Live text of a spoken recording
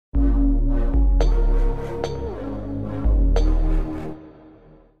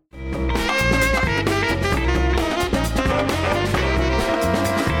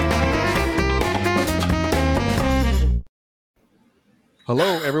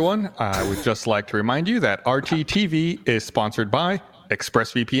Hello, everyone. I would just like to remind you that RTTV is sponsored by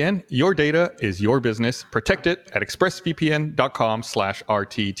ExpressVPN. Your data is your business. Protect it at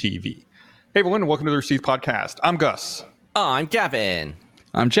expressvpn.com/RTTV. Hey, everyone. Welcome to the Received Podcast. I'm Gus. Oh, I'm Gavin.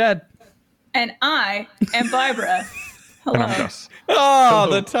 I'm Chad. And I am Barbara. Hello. And I'm Gus. Oh,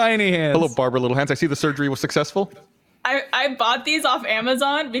 Hello. the tiny hands. Hello, Barbara Little Hands. I see the surgery was successful. I bought these off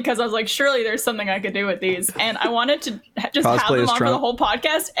Amazon because I was like, surely there's something I could do with these. And I wanted to just Cosplay have them as on for Trump. the whole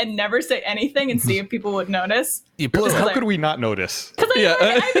podcast and never say anything and see if people would notice. You blew Just it. How like- could we not notice? Because Yeah. I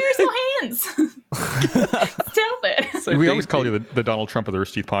have very small hands. Stop it. So We always big. call you the Donald Trump of the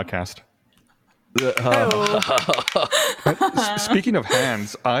Received Podcast. Speaking of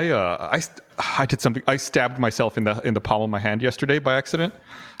hands, I did something. I stabbed myself in the palm of my hand yesterday by accident.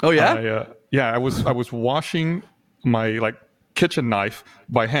 Oh yeah. I was washing my kitchen knife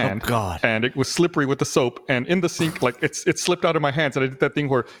by hand. Oh, God. And it was slippery with the soap, and in the sink, it slipped out of my hands, and I did that thing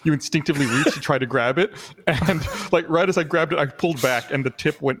where you instinctively reach to try to grab it, and right as I grabbed it, I pulled back, and the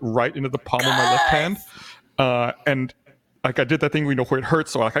tip went right into the palm of my left hand, and I did that thing where it hurts,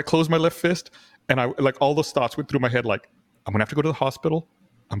 so I closed my left fist, and I all those thoughts went through my head, I'm gonna have to go to the hospital,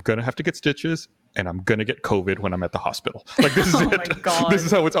 I'm gonna have to get stitches, and I'm gonna get COVID when I'm at the hospital. This is Oh it. my God. This is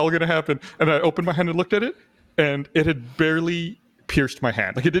how it's all gonna happen. And I opened my hand and looked at it, and it had barely pierced my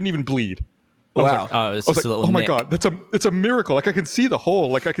hand. It didn't even bleed. Wow. Oh, it's I was just a little oh my nick. God, it's a miracle. I can see the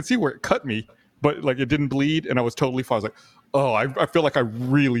hole. I can see where it cut me, but it didn't bleed, and I was totally fine. I was like, oh, I feel like I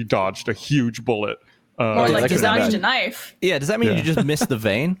really dodged a huge bullet. Or that like you could've been dodged bad. a knife. Yeah, does that mean Yeah. you just missed the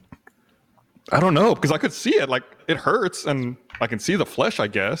vein? I don't know, because I could see it. It hurts, and I can see the flesh, I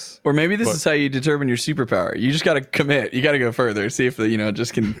guess. Or maybe this But- is how you determine your superpower. You just got to commit. You got to go further. See if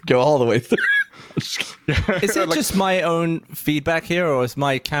just can go all the way through. Is it just my own feedback here, or is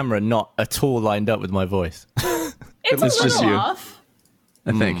my camera not at all lined up with my voice? It's It's a just little you. off.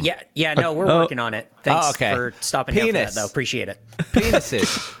 I think. Yeah, no, we're working on it. Thanks okay. for stopping down for Penis. that, though. Appreciate it.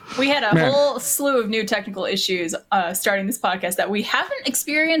 Penises. We had a Man. whole slew of new technical issues starting this podcast that we haven't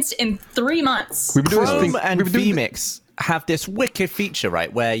experienced in 3 months. We've been doing this Chrome thing. and we've been doing vMix have this wicked feature,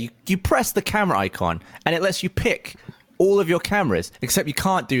 right, where you press the camera icon and it lets you pick all of your cameras, except you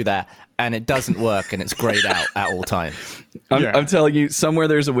can't do that, and it doesn't work, and it's grayed out at all times. Yeah. I'm telling you, somewhere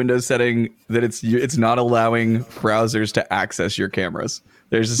there's a Windows setting that it's not allowing browsers to access your cameras.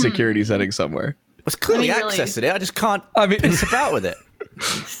 There's a security setting somewhere. I was clearly Let me really- accessing it. I just can't I mean, piss about with it.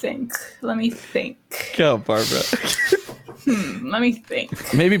 Let me think. go, Barbara. Let me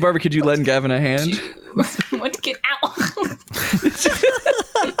think. Maybe Barbara, could you lend Gavin a hand? What to get out?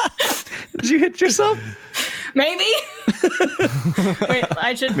 Did you hit yourself? Maybe. Wait,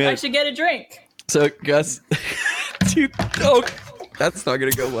 I should get a drink. So, Gus, dude, oh, that's not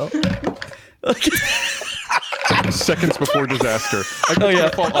gonna go well. seconds before disaster. Oh, yeah.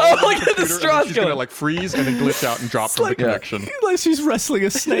 Oh, look at the straws She's going. gonna freeze and then glitch out and drop from the connection. Like she's wrestling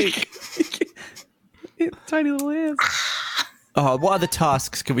a snake. Tiny little hands. Oh, what other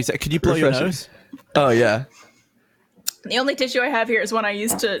tasks can we say? Can you blow your Refreshing. nose? Oh yeah. The only tissue I have here is one I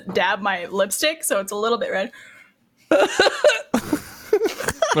used to dab my lipstick, so it's a little bit red.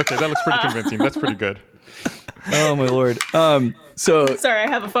 Okay, that looks pretty convincing. That's pretty good. Oh my lord. So Sorry, I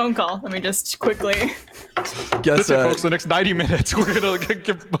have a phone call. Let me just quickly. Gus, That's it, folks. The next 90 minutes, we're gonna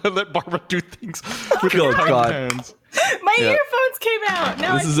let Barbara do things with her Oh, tiny God. hands. My Yeah. earphones came out.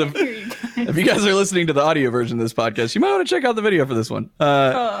 Now This I is can't a- hear you. if you guys are listening to the audio version of this podcast, you might want to check out the video for this one.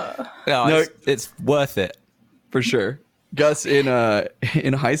 No, No. it's worth it. For sure. Gus, in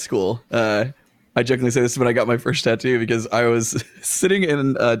high school, I jokingly say this is when I got my first tattoo because I was sitting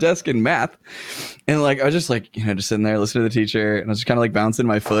in a desk in math and I was just just sitting there listening to the teacher and I was just kind of bouncing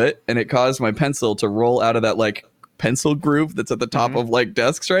my foot and it caused my pencil to roll out of that pencil groove that's at the top of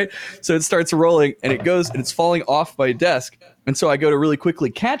desks, right? So it starts rolling and it goes and it's falling off my desk. And so I go to really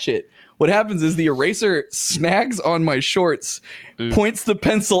quickly catch it. What happens is the eraser snags on my shorts, points the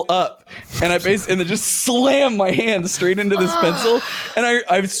pencil up, and and then just slam my hand straight into this pencil. And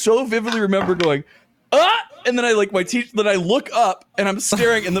I so vividly remember going, ah! And then I then I look up and I'm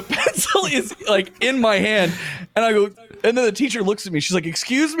staring and the pencil is in my hand. And I go, and then the teacher looks at me. She's like,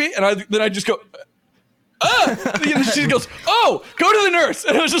 excuse me? And then I just go, ah! And she goes, oh, go to the nurse.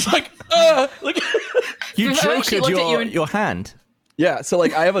 And I was just You I joked actually looked at you and- your hand. yeah. So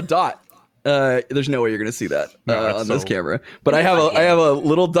I have a dot. There's no way you're gonna see that No, that's on this so- camera, but I have a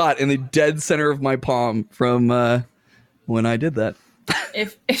little dot in the dead center of my palm from when I did that.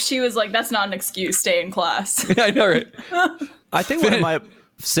 If she was like, that's not an excuse, stay in class. I know, right? I think one of my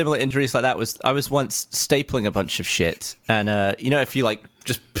similar injuries like that was I was once stapling a bunch of shit, and if you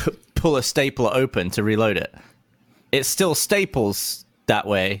just pull a stapler open to reload it, it still staples that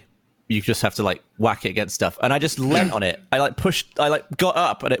way. You just have to like whack it against stuff. And I just leant on it. I got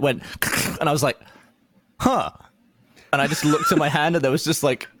up and it went, and I was like, huh. And I just looked at my hand and there was just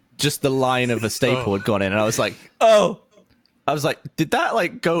the line of a staple had gone in. And I was like, oh. I was like, did that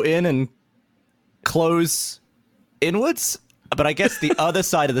like go in and close inwards? But I guess the other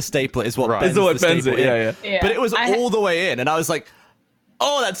side of the stapler is what bends it. Yeah. But it was all the way in. And I was like,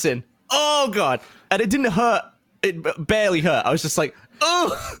 oh, that's in. Oh, God. And it didn't hurt. It barely hurt. I was just like,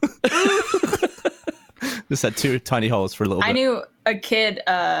 oh. Just had 2 tiny holes for a little bit. I knew a kid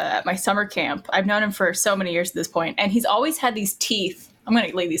at my summer camp. I've known him for so many years at this point, and he's always had these teeth. I'm going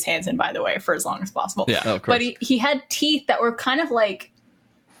to leave these hands in, by the way, for as long as possible. Yeah, of course. But he had teeth that were kind of like,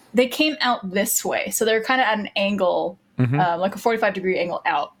 they came out this way. So they're kind of at an angle, like a 45-degree angle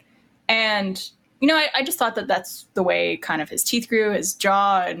out. And, you know, I just thought that that's the way kind of his teeth grew, his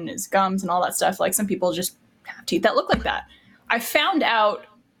jaw and his gums and all that stuff. Like some people just have teeth that look like that. I found out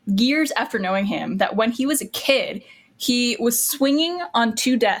years after knowing him that when he was a kid, he was swinging on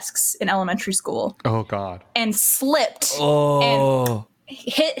 2 desks in elementary school. Oh, God. And slipped and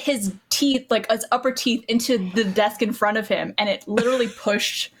hit his teeth, like his upper teeth, into the desk in front of him. And it literally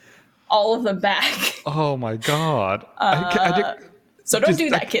pushed all of them back. Oh, my God. So don't do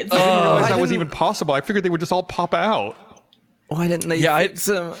that, kids. I didn't realize that was even possible. I figured they would just all pop out. Why didn't they fix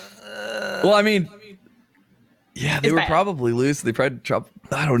them? Well, I mean, yeah, they It's were bad. probably loose. They probably dropped.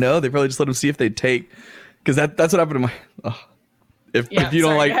 I don't know. They probably just let them see if they'd take, because that's what happened to my. If you don't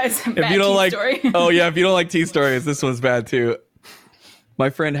sorry, like, guys. if Bad you don't tea like, story. if you don't like tea stories, this one's bad too. My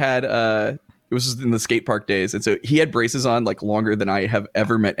friend had it was just in the skate park days, and so he had braces on like longer than I have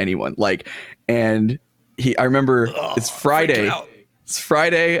ever met anyone. Like, and I remember it's Friday. It's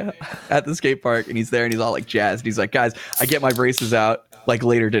Friday at the skate park, and he's there, and he's all like jazzed. He's like, guys, I get my braces out like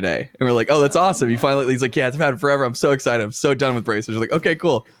later today. And we're like, oh, that's awesome. You finally, he's like, yeah, it's had it forever. I'm so excited. I'm so done with braces. We're like, okay,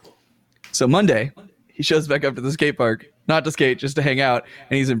 cool. So Monday, he shows back up to the skate park, not to skate, just to hang out.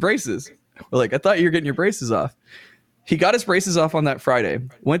 And he's in braces. We're like, I thought you were getting your braces off. He got his braces off on that Friday,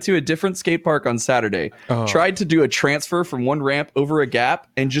 went to a different skate park on Saturday, tried to do a transfer from one ramp over a gap,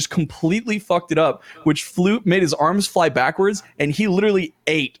 and just completely fucked it up, which made his arms fly backwards, and he literally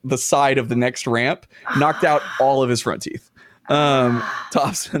ate the side of the next ramp, knocked out all of his front teeth.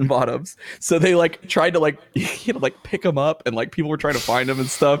 Tops and bottoms. So they like tried to like pick him up, and like people were trying to find him and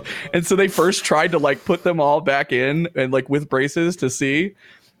stuff. And so they first tried to like put them all back in and like with braces to see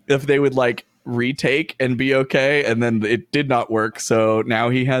if they would like retake and be okay, and then it did not work. So now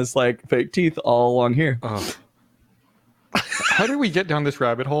he has like fake teeth all along here. How did we get down this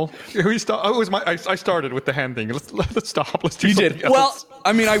rabbit hole? We I started with the hand thing. Let's stop. Let's do You something did else. well.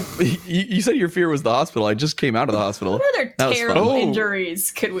 I mean, you said your fear was the hospital. I just came out of the hospital. What other That was fun. terrible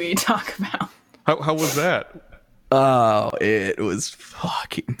injuries could we talk about? How was that? Oh, it was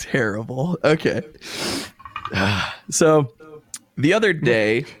fucking terrible. Okay. So the other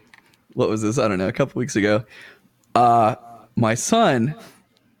day, what was this? I don't know, a couple weeks ago, my son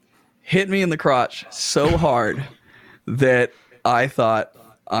hit me in the crotch so hard that I thought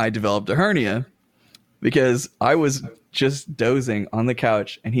I developed a hernia, because I was just dozing on the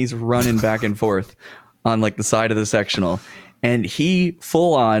couch and he's running back and forth on like the side of the sectional, and he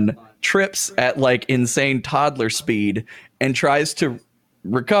full on trips at like insane toddler speed and tries to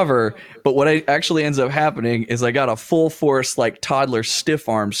recover. But what actually ends up happening is I got a full force like toddler stiff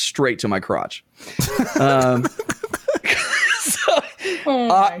arm straight to my crotch. Oh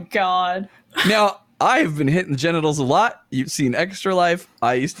my God. Now, I've been hitting the genitals a lot. You've seen Extra Life.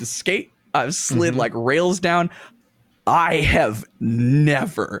 I used to skate. I've slid like rails down. I have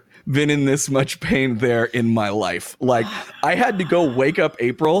never been in this much pain there in my life. Like, I had to go wake up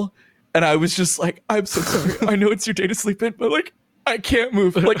April, and I was just like, I'm so sorry. I know it's your day to sleep in, but like, I can't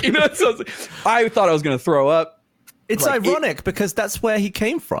move. Like, you know, I thought I was going to throw up. It's like, ironic because that's where he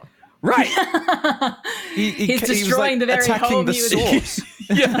came from. Right. He's destroying the very attacking home the he was source.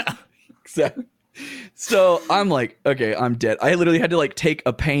 Yeah, exactly. So I'm like, okay, I'm dead. I literally had to like take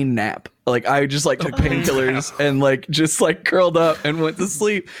a pain nap. Like I just like took painkillers and like just like curled up and went to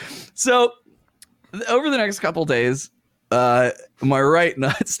sleep. So over the next couple days, my right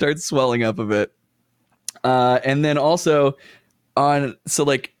nut starts swelling up a bit. And then also so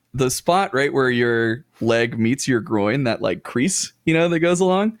like the spot right where your leg meets your groin, that like crease, you know, that goes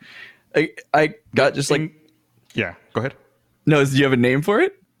along. I got just like, Yeah, go ahead. no, do you have a name for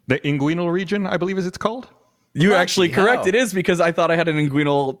it? The inguinal region, I believe, is it's called. You're actually correct. hell. It is, because I thought I had an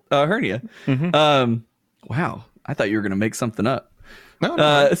inguinal hernia. Wow. I thought you were going to make something up. No,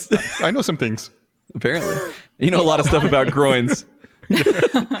 I know some things. Apparently. You know a lot of stuff about groins. I'm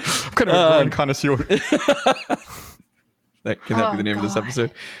kind of a groin connoisseur. That can that be the name of this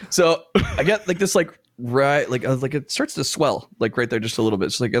episode? So I got like this like right like I was like it starts to swell like right there just a little bit.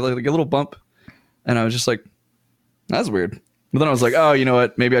 It's like a little bump, and I was just like, that's weird. But then I was like, oh, you know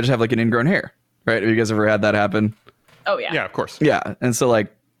what? Maybe I just have like an ingrown hair, right? Have you guys ever had that happen? Oh yeah. Yeah, of course. Yeah, and so like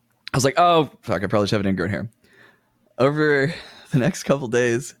I was like, oh fuck, I probably just have an ingrown hair. Over the next couple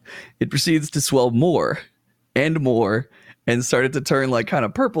days, it proceeds to swell more and more, and started to turn like kind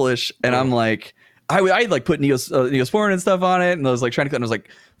of purplish. And I'm like, I like put Neosporin and stuff on it, and I was like trying to cut. And I was like,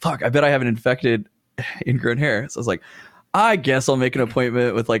 fuck, I bet I have an infected ingrown hair. So I was like, I guess I'll make an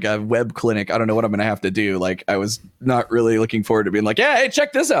appointment with like a web clinic. I don't know what I'm gonna have to do. Like I was not really looking forward to being like, yeah, hey,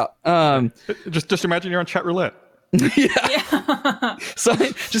 check this out. Just imagine you're on chat roulette. Yeah. So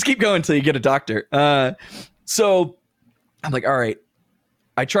just keep going until you get a doctor. So I'm like, all right.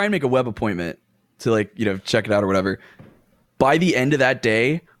 I try and make a web appointment to like, you know, check it out or whatever. By the end of that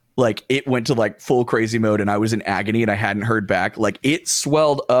day, like it went to like full crazy mode and I was in agony and I hadn't heard back. Like it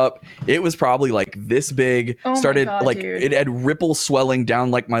swelled up. It was probably like this big. Oh started my God, like dude. it had ripple swelling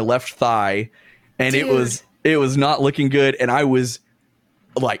down like my left thigh, and it was not looking good, and I was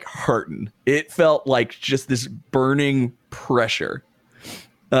like hurting. It felt like just this burning pressure.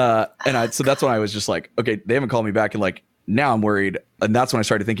 So that's when I was just like, okay, they haven't called me back, and like now I'm worried. And that's when I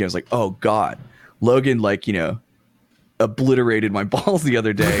started thinking, I was like, oh God, Logan, like, you know, obliterated my balls the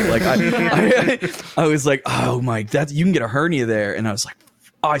other day. Like I was like, oh my, you can get a hernia there. And I was like,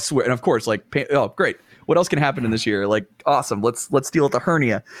 oh, I swear. And of course, like, oh great, what else can happen in this year? Like, awesome, let's deal with the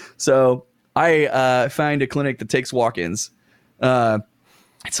hernia. So I find a clinic that takes walk-ins. And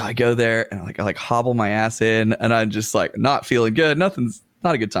so I go there and I hobble my ass in, and I'm just like not feeling good. Nothing's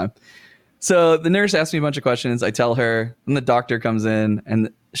not a good time. So the nurse asks me a bunch of questions. I tell her, and the doctor comes in,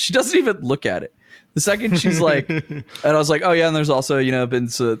 and she doesn't even look at it. The second she's like, and I was like, oh yeah, and there's also, you know, been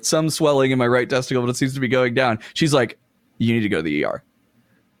some swelling in my right testicle, but it seems to be going down. She's like, you need to go to the ER.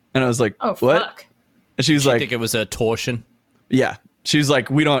 And I was like, Oh what? fuck. And she was I like, think it was a torsion. yeah. She was like,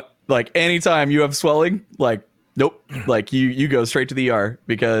 we don't, like, anytime you have swelling, like, nope, like you go straight to the ER,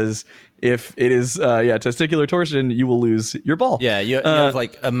 because if it is testicular torsion, you will lose your ball. Yeah, you have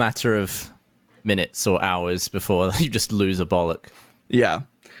like a matter of minutes or hours before you just lose a bollock. Yeah.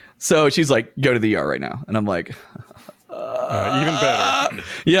 So she's like, go to the ER right now. And I'm like, Even better.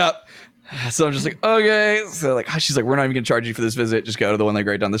 yeah. So I'm just like, okay. So like, she's like, we're not even gonna charge you for this visit. Just go to the one like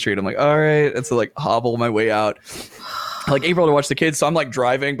right down the street. I'm like, all right. And so like hobble my way out. I like April to watch the kids. So I'm like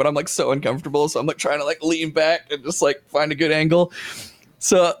driving, but I'm like so uncomfortable. So I'm like trying to like lean back and just like find a good angle.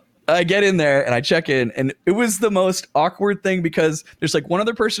 So I get in there and I check in, and it was the most awkward thing, because there's like one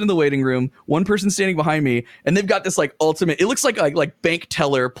other person in the waiting room, one person standing behind me, and they've got this like ultimate, it looks like bank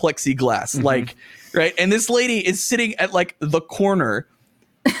teller plexiglass, like, right? And this lady is sitting at like the corner.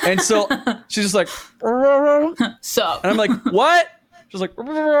 And so she's just like, So and I'm like, what? She's like,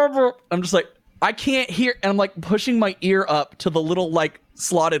 I'm just like, I can't hear. And I'm like pushing my ear up to the little like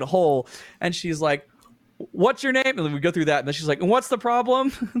slotted hole. And she's like, what's your name? And then we go through that. And then she's like, and what's the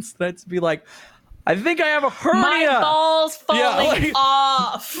problem? So that's be like, I think I have a hernia. my balls falling like,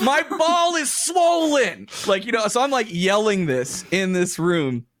 off. My ball is swollen. Like, you know, so I'm like yelling this in this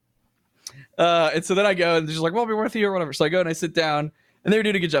room. And so then I go, and she's like, well, I'll be with you or whatever. So I go and I sit down, and they were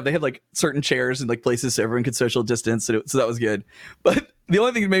doing a good job. They had like certain chairs and like places so everyone could social distance. So that was good. But the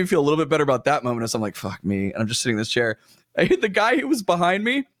only thing that made me feel a little bit better about that moment is I'm like, fuck me. And I'm just sitting in this chair. I hit the guy who was behind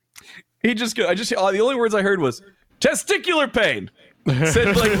me. The only words I heard was testicular pain.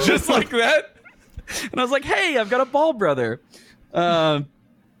 Said like just like that. And I was like, hey, I've got a ball brother.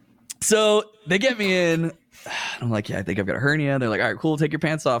 So they get me in. And I'm like, yeah, I think I've got a hernia. They're like, all right, cool, take your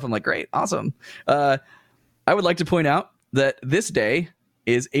pants off. I'm like, great, awesome. I would like to point out that this day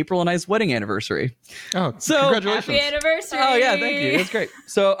is April and I's wedding anniversary. Oh, So- congratulations. Happy anniversary. Oh yeah, thank you. That's great.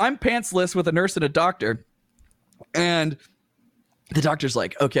 So I'm pantsless with a nurse and a doctor, and the doctor's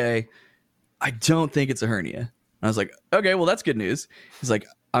like, okay, I don't think it's a hernia. And I was like, okay, well that's good news. He's like,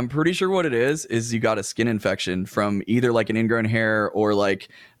 I'm pretty sure what it is you got a skin infection from either like an ingrown hair or like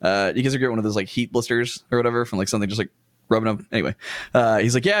you guys are getting one of those like heat blisters or whatever from like something just like rubbing up. Anyway,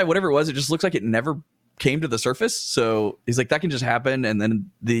 he's like, yeah, whatever it was, it just looks like it never came to the surface. So he's like, that can just happen, and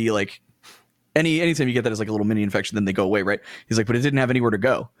then the like anytime you get that as like a little mini infection, then they go away, right? He's like, but it didn't have anywhere to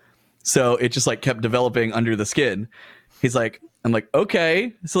go, so it just like kept developing under the skin. He's like, I'm like,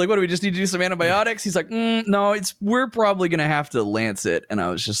 okay, so like, what do we just need to do some antibiotics? He's like, no, we're probably gonna have to lance it. And I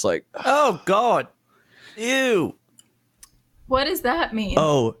was just like, Oh God, ew. What does that mean?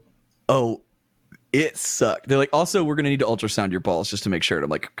 oh, it sucked. They're like, also, we're gonna need to ultrasound your balls just to make sure. And I'm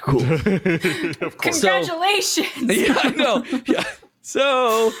like, cool. Of course. Congratulations. Yeah, I know. Yeah.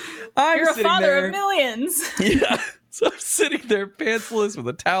 So I'm You're a sitting father there. of millions. Yeah. So I'm sitting there pantsless with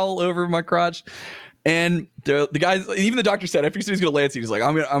a towel over my crotch. And the guys, even the doctor said, after he said he's going to lay it, he's like,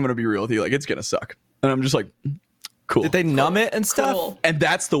 I'm gonna be real with you. Like, it's going to suck. And I'm just like, cool. Did they numb it and stuff? Cool. And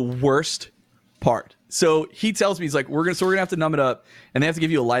that's the worst part. So he tells me, he's like, we're gonna have to numb it up, and they have to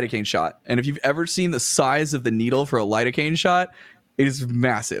give you a lidocaine shot. And if you've ever seen the size of the needle for a lidocaine shot, it is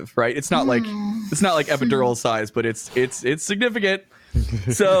massive, right? It's not like epidural size, but it's significant.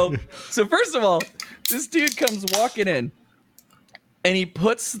 So first of all, this dude comes walking in, and he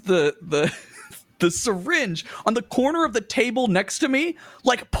puts the syringe on the corner of the table next to me,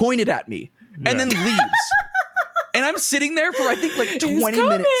 like pointed at me, and then leaves. And I'm sitting there for I think like 20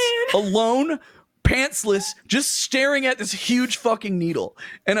 minutes alone, pantsless, just staring at this huge fucking needle.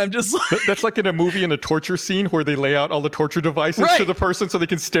 And I'm just like, That's like in a movie in a torture scene where they lay out all the torture devices to the person so they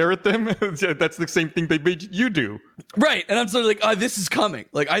can stare at them. That's the same thing they made you do. right. And I'm sort of like, oh, this is coming.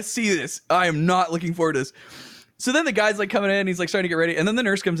 Like, I see this. I am not looking forward to this. So then the guy's like coming in, he's like starting to get ready. And then the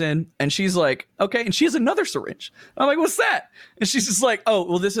nurse comes in and she's like, okay. And she has another syringe. I'm like, what's that? And she's just like, oh,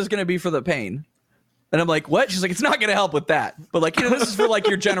 well, this is going to be for the pain. And I'm like, what? She's like, it's not going to help with that. But like, this is for like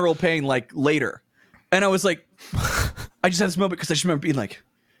your general pain, like later. And I was like, I just had this moment because I just remember being like,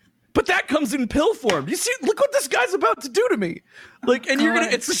 but that comes in pill form. You see, look what this guy's about to do to me. Like, and you're going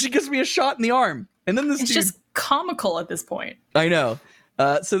to, she gives me a shot in the arm. And then this It's dude, just comical at this point. I know.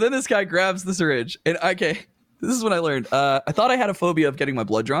 So then this guy grabs the syringe and this is what I learned. I thought I had a phobia of getting my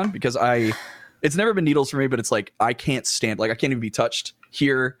blood drawn because it's never been needles for me, but it's like, I can't stand, like I can't even be touched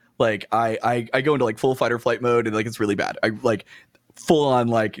here. Like I go into like full fight or flight mode and like, it's really bad. I like full on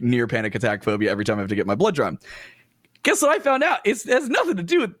like near panic attack phobia every time I have to get my blood drawn. Guess what I found out? It has nothing to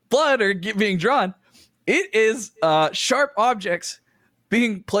do with blood or being drawn. It is sharp objects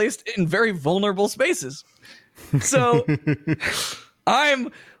being placed in very vulnerable spaces. So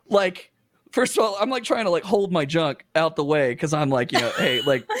I'm like, first of all, I'm like trying to like hold my junk out the way because I'm like, hey,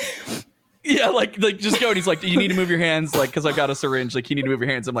 like, yeah, like just go. And he's like, do you need to move your hands? Like, because I got a syringe. Like, you need to move your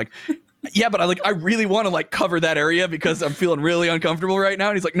hands. I'm like, yeah, but I really want to like cover that area because I'm feeling really uncomfortable right now.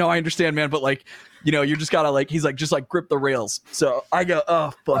 And he's like, no, I understand, man, but like, you just gotta like, he's like, just like grip the rails. So I go,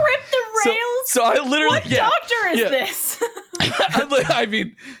 oh fuck. Grip the rails? So I literally, what doctor is this? I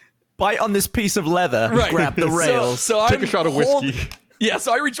mean, Bite on this piece of leather, grab the rails. So Take a shot of whiskey. Yeah,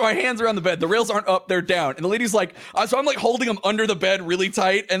 so I reach my hands around the bed. The rails aren't up, they're down. And the lady's like, so I'm like holding them under the bed really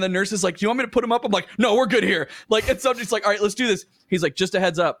tight. And the nurse is like, do you want me to put them up? I'm like, no, we're good here. Like, and so she's like, all right, let's do this. He's like, just a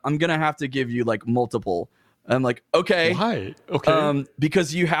heads up, I'm going to have to give you like multiple. And I'm like, okay. Why? Okay.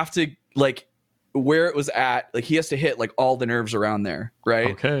 Because you have to like where it was at, like he has to hit like all the nerves around there,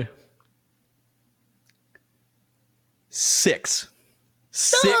 right? Okay. 6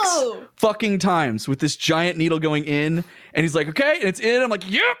 No! fucking times with this giant needle going in, and he's like, okay, and it's in. I'm like,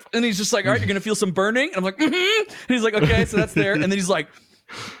 yep. And he's just like, all right, you're gonna feel some burning. And I'm like, mm-hmm. And he's like, okay, so that's there. And then he's like,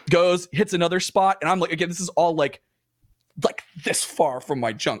 hits another spot, and I'm like, again, this is all like this far from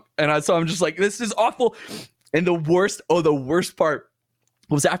my junk, and so I'm just like, this is awful. And the worst part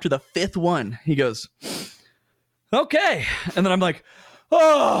was after the 5th one. He goes, okay, and then I'm like,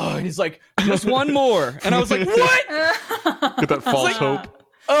 oh, and he's like, just one more. And I was like, what? Get that false hope.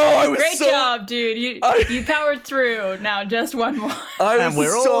 Oh, I was Great job, dude. You powered through. Now just one more. And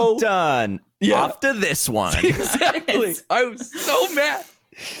we're all done after this one. Exactly. I was so mad.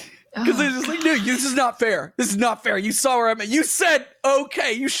 Because I was just like, dude, this is not fair. This is not fair. You saw where I'm at. You said,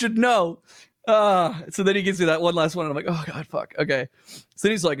 okay, you should know. So then he gives me that one last one, and I'm like, oh god, fuck. Okay. So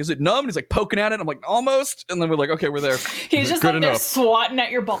then he's like, is it numb? And he's like poking at it. I'm like, almost. And then we're like, okay, we're there. He's just Good like there enough. swatting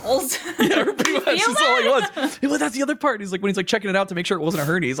at your balls. Yeah, pretty much. That's all he was. Well, that's the other part. He's like, when he's like checking it out to make sure it wasn't a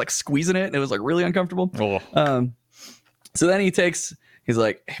hernia, he's like squeezing it, and it was like really uncomfortable. Oh. So then he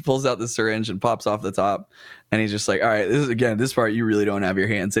pulls out the syringe and pops off the top, and he's just like, all right, this part you really don't have your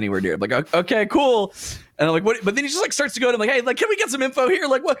hands anywhere near. I'm like, okay, cool. And I'm like, what? But then he just like starts to go to, I'm like, hey, like, can we get some info here?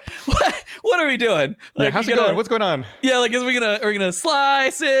 Like, what are we doing? Like, Yeah, how's it going? What's going on? Yeah, like, are we gonna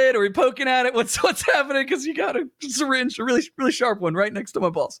slice it? Are we poking at it? What's happening? Because you got a syringe, a really, really sharp one, right next to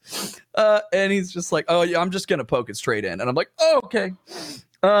my balls. And he's just like, oh yeah, I'm just gonna poke it straight in. And I'm like, oh, okay.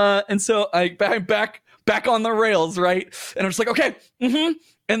 And so I'm back on the rails, right? And I'm just like, okay, mm-hmm.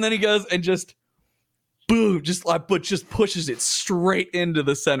 And then he goes and just boom, just pushes it straight into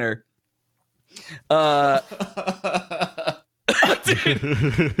the center.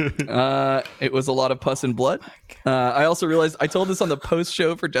 It was a lot of pus and blood. I also realized I told this on the post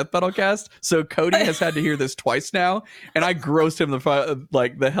show for Death Battle Cast, so Cody has had to hear this twice now, and I grossed him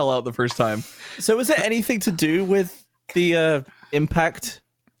the hell out the first time. So was it anything to do with the impact,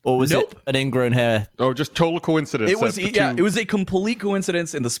 or was it an ingrown hair? Oh, just total coincidence. It was it was a complete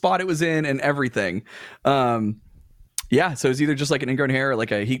coincidence in the spot it was in and everything. Yeah, so it's either just like an ingrown hair or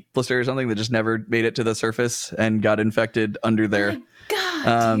like a heat blister or something that just never made it to the surface and got infected under there.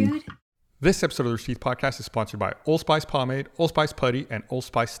 God, dude. This episode of the Rooster Teeth Podcast is sponsored by Old Spice Pomade, Old Spice Putty, and Old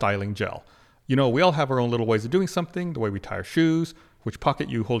Spice Styling Gel. You know, we all have our own little ways of doing something, the way we tie our shoes, which pocket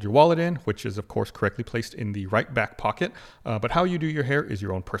you hold your wallet in, which is, of course, correctly placed in the right back pocket. But how you do your hair is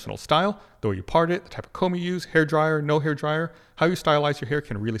your own personal style, the way you part it, the type of comb you use, hair dryer, no hair dryer. How you stylize your hair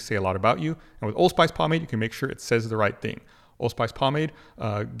can really say a lot about you. And with Old Spice Pomade, you can make sure it says the right thing. Old Spice Pomade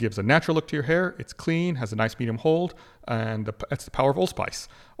gives a natural look to your hair. It's clean, has a nice medium hold, and that's the power of Old Spice.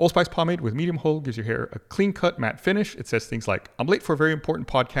 Old Spice Pomade with medium hold gives your hair a clean-cut matte finish. It says things like, I'm late for a very important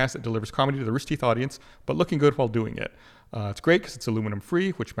podcast that delivers comedy to the Rooster Teeth audience, but looking good while doing it. It's great because it's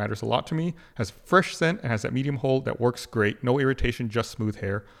aluminum-free, which matters a lot to me, has fresh scent, and has that medium hold that works great. No irritation, just smooth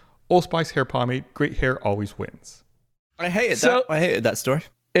hair. Old Spice Hair Pomade, great hair always wins. I hated that story.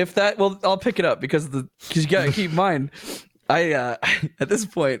 If that, well, I'll pick it up because you gotta keep in mind, at this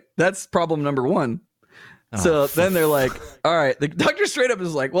point, that's problem number one. So then they're like, all right, the doctor straight up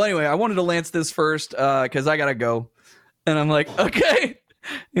is like, well, anyway, I wanted to lance this first because I gotta go. And I'm like, okay.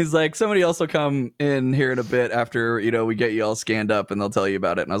 He's like, somebody else will come in here in a bit after, we get you all scanned up and they'll tell you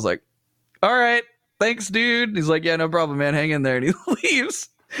about it. And I was like, all right, thanks, dude. He's like, yeah, no problem, man. Hang in there. And he leaves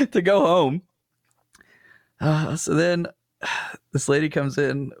to go home. So then this lady comes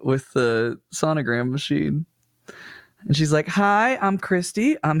in with the sonogram machine. And she's like, hi, I'm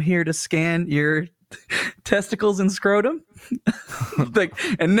Christy. I'm here to scan your testicles and scrotum.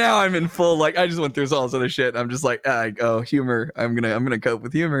 And now I'm in full, I just went through all this other shit. I'm just like, humor. I'm gonna cope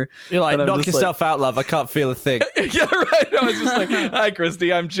with humor. You're like, knock yourself out, love. I can't feel a thing. Yeah, right. I was just like, hi,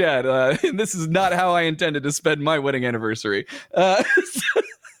 Christy. I'm Chad. This is not how I intended to spend my wedding anniversary.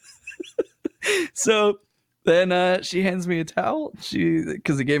 So then she hands me a towel.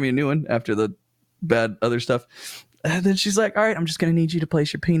 Because they gave me a new one after the bad other stuff. And then she's like, all right, I'm just going to need you to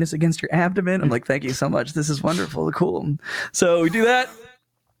place your penis against your abdomen. I'm like, thank you so much. This is wonderful. Cool. So we do that.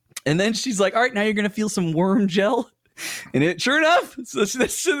 And then she's like, all right, now you're going to feel some worm gel. And sure enough,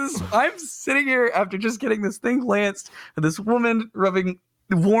 I'm sitting here after just getting this thing lanced and this woman rubbing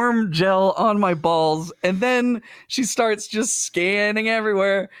worm gel on my balls. And then she starts just scanning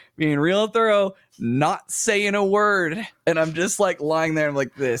everywhere, being real thorough, not saying a word. And I'm just lying there. I'm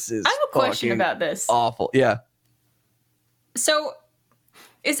like, this is I have a question about this. Awful. Yeah. So,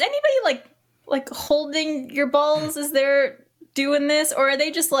 is anybody like holding your balls as they're doing this, or are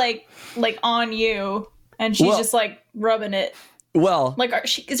they just like on you and she's just rubbing it? Well,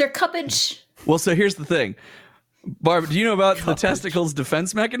 is there cuppage? Well, so here's the thing, Barb. Do you know about the testicles'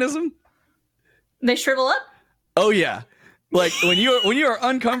 defense mechanism? They shrivel up. Oh yeah, when you are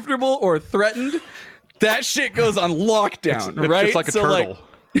uncomfortable or threatened, that shit goes on lockdown. It's right? just like a turtle.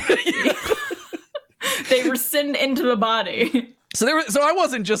 They rescind into the body. So I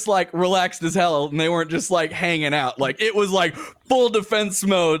wasn't just relaxed as hell, and they weren't just hanging out. It was full defense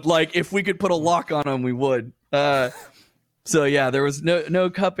mode. If we could put a lock on them, we would. So yeah, there was no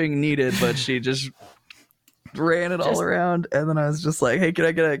cupping needed, but she just ran it all around, and then I was just like, hey,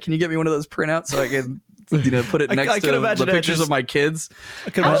 can you get me one of those printouts so I can put it next to the pictures of my kids? I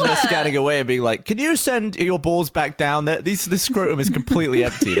can imagine her scanning away and being like, can you send your balls back down there? This scrotum is completely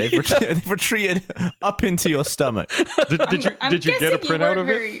empty. They've retreated up into your stomach. Did you get a printout of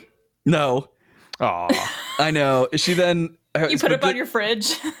it? No. Aw. I know. She then... You put it on your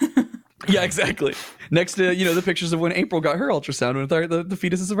fridge. Yeah, exactly. Next to, the pictures of when April got her ultrasound with the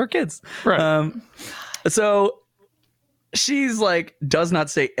fetuses of our kids. Right. So... she's does not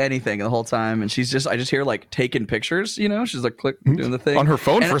say anything the whole time, and I just hear taking pictures, she's click doing the thing on her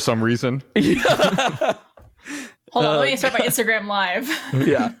phone for some reason. Yeah. Hold on, let me start my Instagram live.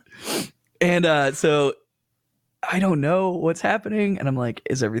 Yeah. And so I don't know what's happening, and I'm like,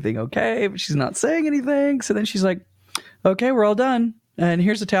 is everything okay? But she's not saying anything. So then she's like, okay, we're all done, and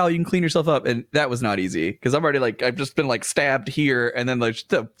here's a towel, you can clean yourself up. And that was not easy because I'm already I've just been stabbed here, and then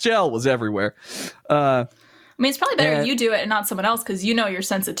the gel was everywhere. I mean, it's probably better you do it and not someone else because you know your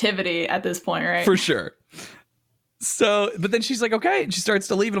sensitivity at this point, right? For sure. So, but then she's like, okay. And she starts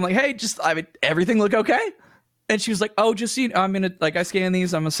to leave. And I'm like, hey, everything look okay? And she was like, oh, just see, I'm going to, I scan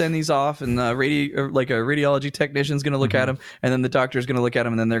these. I'm going to send these off. And a radiology technician's going to look at them. And then the doctor's going to look at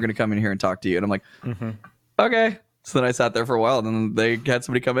them. And then they're going to come in here and talk to you. And I'm like, okay. So then I sat there for a while. And then they had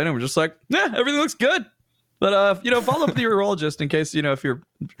somebody come in and we're just like, yeah, everything looks good. But, follow up with your urologist in case, if your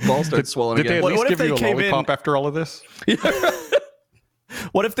ball starts swelling again. Did they at least give you a came lollipop after all of this?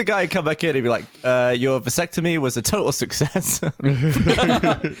 What if the guy come back in and be like, your vasectomy was a total success?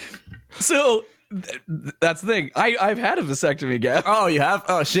 So that's the thing. I've had a vasectomy, Gav. Oh, you have?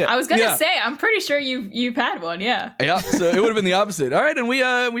 Oh shit. I was gonna Yeah. say, I'm pretty sure you've had one, yeah. Yeah, so it would have been the opposite. All right, and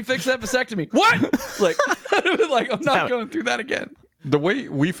we fixed that vasectomy. What? Like, I'd have been like, I'm not going through that again. The way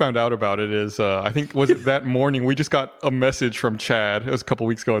we found out about it is, I think, was it that morning? We just got a message from Chad. It was a couple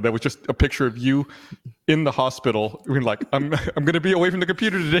weeks ago. That was just a picture of you in the hospital. We were like, I'm going to be away from the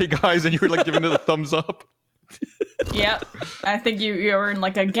computer today, guys. And you were like giving it a thumbs up. Yep. I think you were in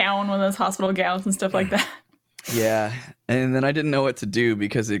like a gown, one of those hospital gowns and stuff like that. Yeah, and then I didn't know what to do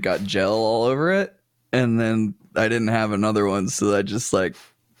because it got gel all over it. And then I didn't have another one, so I just like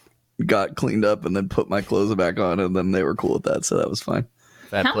got cleaned up and then put my clothes back on, and then they were cool with that, so that was fine.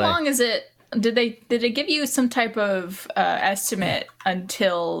 Fair How play. long is it? Did they give you some type of estimate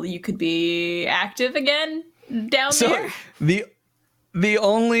until you could be active again down So there? the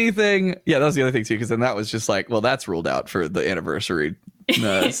only thing, yeah, that was the other thing too, because then that was just like, well, that's ruled out for the anniversary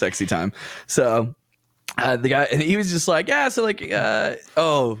sexy time. So the guy, and he was just like, yeah, so like,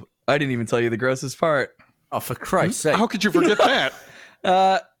 oh, I didn't even tell you the grossest part. Oh, for Christ's sake. How could you forget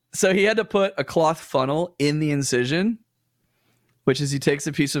that? So he had to put a cloth funnel in the incision, which is he takes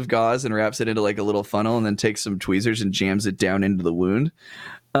a piece of gauze and wraps it into like a little funnel and then takes some tweezers and jams it down into the wound.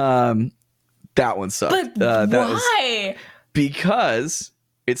 That one sucked. But that was why? because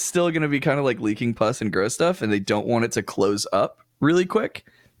it's still going to be kind of like leaking pus and gross stuff, and they don't want it to close up really quick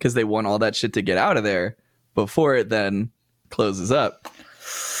because they want all that shit to get out of there before it then closes up.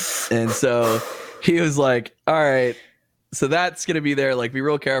 And so he was like, all right, so that's going to be there. Like, be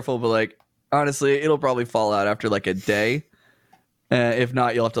real careful. But like, honestly, it'll probably fall out after like a day. If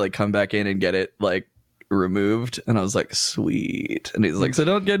not, you'll have to like come back in and get it like removed. And I was like, sweet. And he's like, so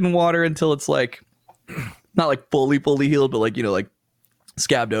don't get in water until it's like, not like fully healed, but like, you know, like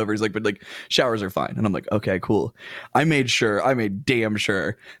scabbed over. He's like, but like showers are fine. And I'm like, okay, cool. I made damn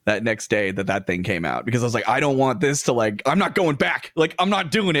sure that next day that thing came out, because I was like, I don't want this to like, I'm not going back. Like, I'm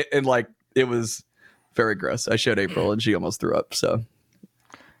not doing it. And like, it was very gross. I showed April and she almost threw up. So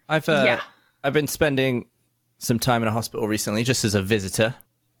I've been spending some time in a hospital recently just as a visitor.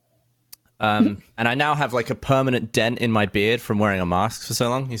 And I now have like a permanent dent in my beard from wearing a mask for so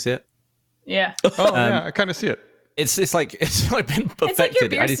long. You see it? Yeah. Oh, yeah, I kind of see it. It's like been perfected. It's like your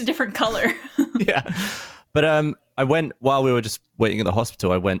beard's a different color. Yeah. But I went, while we were just waiting at the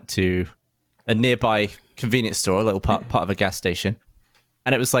hospital, I went to a nearby convenience store, a little part of a gas station.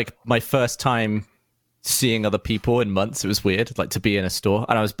 And it was like my first time seeing other people in months. It was weird, like to be in a store.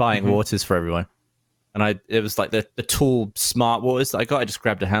 And I was buying waters for everyone. And it was like the tall smart waters that I got. I just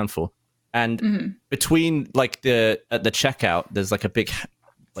grabbed a handful. And between like at the checkout, there's like a big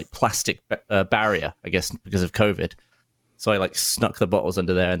like plastic barrier, I guess, because of COVID. So I like snuck the bottles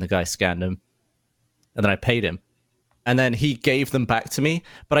under there and the guy scanned them. And then I paid him. And then he gave them back to me.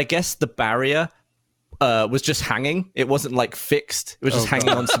 But I guess the barrier was just hanging. It wasn't like fixed. It was just hanging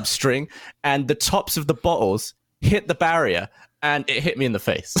on some string. And the tops of the bottles hit the barrier and it hit me in the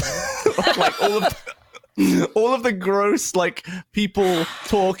face. Like all of the gross like people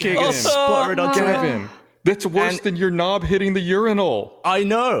talking and spluttering onto it. Gavin, that's worse than your knob hitting the urinal. I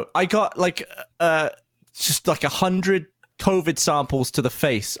know. I got like just like 100 COVID samples to the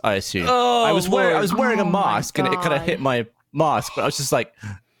face, I assume. I was wearing a mask and it kind of hit my mask, but I was just like,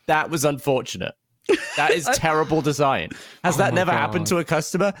 that was unfortunate. That is terrible design. Has that never happened to a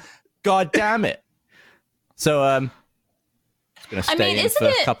customer? God damn it. So I'm gonna stay in for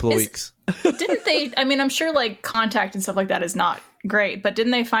a couple of weeks. Didn't they? I mean, I'm sure like contact and stuff like that is not great, but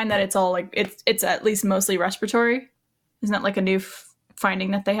didn't they find that it's all like it's at least mostly respiratory? Isn't that like a new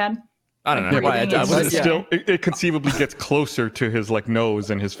finding that they had? I don't know. It conceivably gets closer to his like nose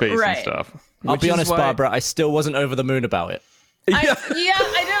and his face and stuff. I'll be honest, Barbara, I still wasn't over the moon about it.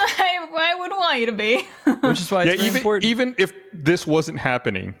 I wouldn't want you to be. which is why it's important. Even if this wasn't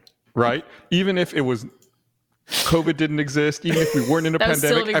happening, right? Even if it was COVID didn't exist, even if we weren't in a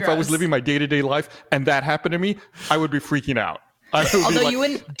pandemic, if I was living my day-to-day life and that happened to me, I would be freaking out. I would be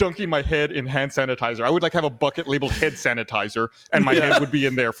like dunking my head in hand sanitizer. I would like have a bucket labeled head sanitizer and my head would be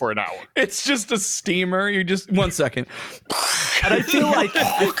in there for an hour. It's just a steamer. You just 1 second. And I feel like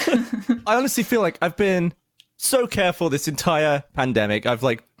I honestly feel like I've been so careful this entire pandemic. I've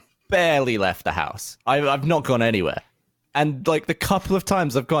like barely left the house. I've not gone anywhere. And like the couple of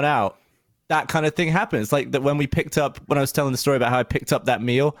times I've gone out, that kind of thing happens. Like that when I was telling the story about how I picked up that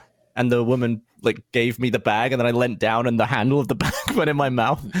meal and the woman like gave me the bag and then I leant down and the handle of the bag went in my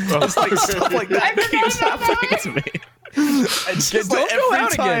mouth. It's like stuff like that keeps happening to me. It's just like Don't go every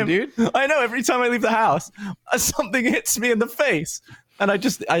out time, again, dude. I know every time I leave the house, something hits me in the face. And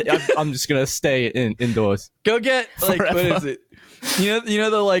I'm just gonna stay indoors. Go get like Forever. what is it? You know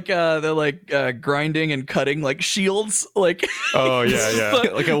the grinding and cutting like shields like. Oh yeah.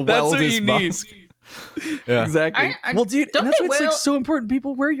 Like a That's what welder's you need. mask. Yeah. Exactly. Well, dude, don't and that's they what's like wear- so important.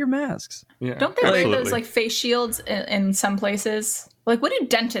 People wear your masks. Yeah. Don't they wear absolutely. those like face shields in some places? Like, what do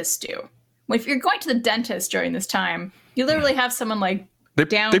dentists do? Well, if you're going to the dentist during this time, you literally have someone like They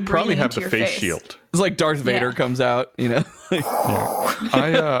down probably breathing have into the your face face. shield. It's like Darth Vader Yeah. comes out, you know.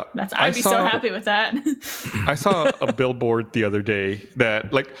 I'd be so happy with that. I saw a billboard the other day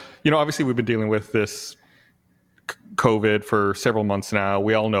that, like, obviously we've been dealing with this COVID for several months now.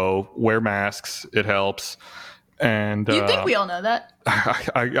 We all know, wear masks, it helps. And You think we all know that?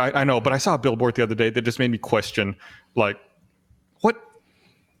 I know, but I saw a billboard the other day that just made me question, like,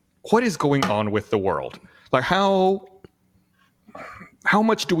 what is going on with the world? Like, how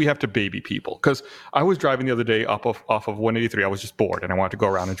much do we have to baby people? Because I was driving the other day off of 183. I was just bored and I wanted to go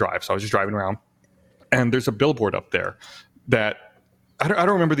around and drive, so I was just driving around. And there's a billboard up there that I don't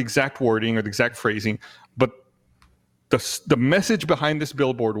remember the exact wording or the exact phrasing, but the message behind this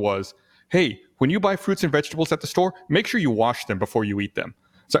billboard was, hey, when you buy fruits and vegetables at the store, make sure you wash them before you eat them.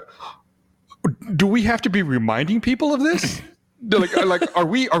 So, do we have to be reminding people of this? like, are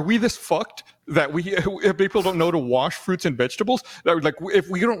we this fucked that if people don't know to wash fruits and vegetables? Like, if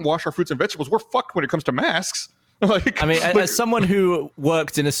we don't wash our fruits and vegetables, we're fucked when it comes to masks. Like, I mean, as someone who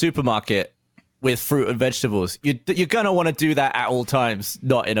worked in a supermarket with fruit and vegetables, you're gonna want to do that at all times,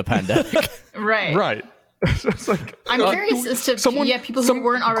 not in a pandemic. Right. it's like, I'm curious as to people who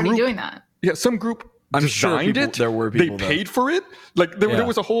weren't already doing that. Yeah, some group I'm sure designed people- it. there were people They that- paid for it. Like there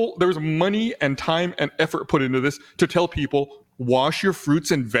was money and time and effort put into this to tell people, wash your fruits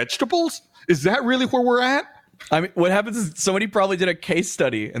and vegetables. Is that really where we're at? I mean, what happens is somebody probably did a case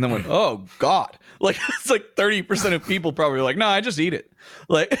study and then went, "Oh God!" Like it's like 30% of people probably were like, "No, I just eat it."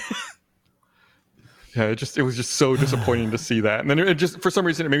 Like, Yeah, it was just so disappointing to see that. And then it just, for some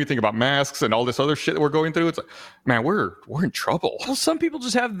reason, it made me think about masks and all this other shit that we're going through. It's like, man, we're in trouble. well, some people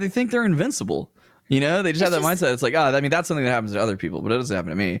just they think they're invincible. You know, they just have that mindset. It's like, I mean, that's something that happens to other people, but it doesn't happen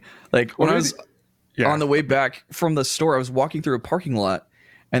to me. Like when I was on the way back from the store, I was walking through a parking lot,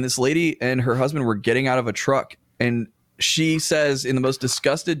 and this lady and her husband were getting out of a truck, and she says in the most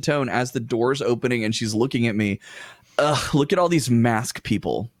disgusted tone as the door's opening and she's looking at me, "Ugh, look at all these mask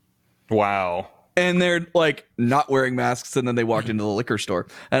people." Wow. And they're like not wearing masks, and then they walked into the liquor store,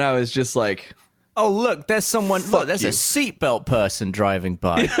 and I was just like, Oh, look, there's someone. Look, there's you. a seatbelt person driving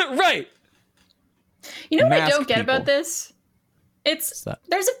by. right. You know what I Mask don't get people. about this? It's that?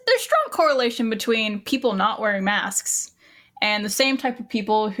 there's strong correlation between people not wearing masks and the same type of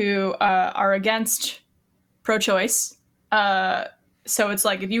people who are against pro-choice. So it's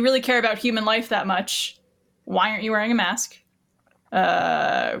like, if you really care about human life that much, why aren't you wearing a mask?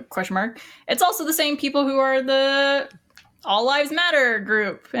 Question mark. It's also the same people who are the All Lives Matter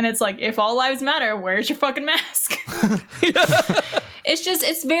group, and it's like, if all lives matter, where's your fucking mask?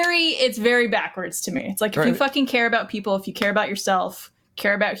 It's very backwards to me. It's like, if you fucking care about people, if you care about yourself,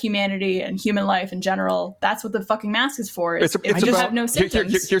 care about humanity and human life in general, that's what the fucking mask is for. If you about, have no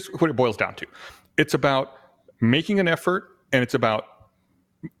symptoms. Here's what it boils down to. It's about making an effort, and it's about,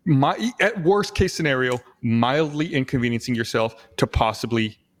 at worst case scenario, mildly inconveniencing yourself to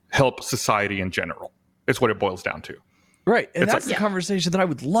possibly help society in general. It's what it boils down to. Right. And It's that's like- the conversation that I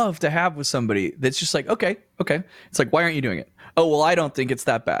would love to have with somebody that's just like, okay. It's like, why aren't you doing it? Oh, well, I don't think it's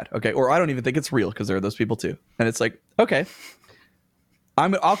that bad. Okay. Or I don't even think it's real, because there are those people too. And it's like, okay,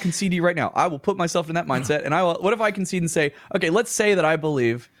 I'll concede you right now. I will put myself in that mindset. And what if I concede and say, okay, let's say that I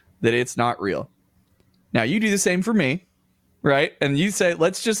believe that it's not real. Now you do the same for me. Right. And you say,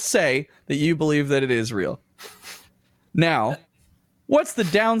 let's just say that you believe that it is real. Now, what's the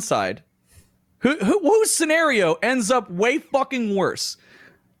downside? Whose scenario ends up way fucking worse?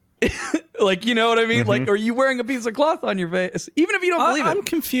 Like, you know what I mean? Like, are you wearing a piece of cloth on your face? Even if you don't believe I'm it.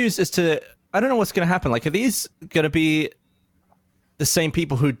 confused as to, I don't know what's going to happen. Like, are these going to be the same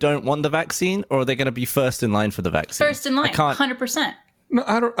people who don't want the vaccine, or are they going to be first in line for the vaccine? First in line, 100%. No,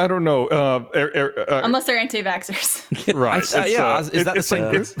 I don't know. Unless they're anti-vaxxers. Right. is that the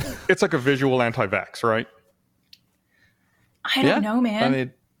same? It's like a visual anti-vax, right? I don't know, man. I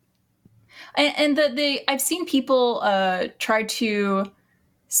mean, And I've seen people try to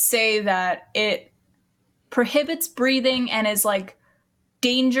say that it prohibits breathing and is like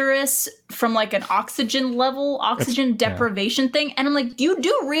dangerous from like an oxygen deprivation thing. And I'm like, you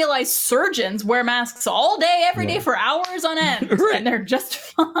do realize surgeons wear masks all day, every day for hours on end, and they're just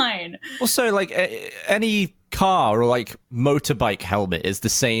fine. Also, like any car or like motorbike helmet is the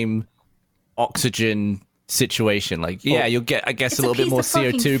same oxygen situation. Like, yeah, you'll get, I guess, It's a little bit piece more of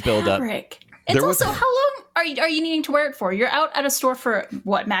fucking CO2 buildup. fabric. It's There was- also, how long are you needing to wear it for? You're out at a store for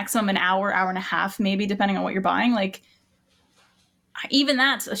what, maximum an hour and a half, maybe, depending on what you're buying. Like, even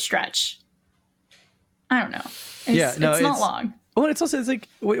that's a stretch. I don't know. It's not long. Well, it's like,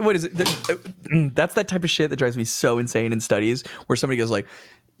 what is it? That's that type of shit that drives me so insane in studies where somebody goes like,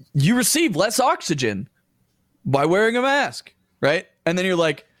 you receive less oxygen by wearing a mask, right? And then you're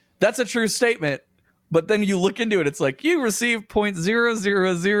like, that's a true statement. But then you look into it, it's like, you receive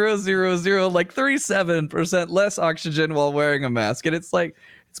 0.00000, like 37% less oxygen while wearing a mask. And it's like,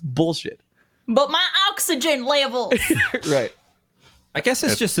 it's bullshit. But my oxygen levels. Right. I guess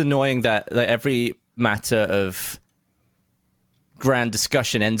it's just annoying that every matter of grand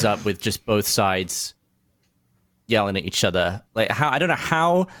discussion ends up with just both sides yelling at each other. Like, I don't know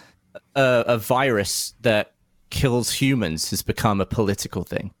how a virus that kills humans has become a political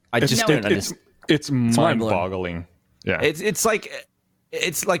thing. I just don't understand. It's mind-boggling. Yeah, it's like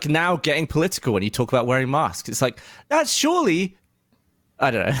now getting political when you talk about wearing masks. It's like, that's surely,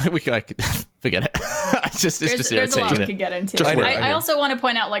 I don't know. I could forget it. It's just There's a irritating. lot we could get into. I also want to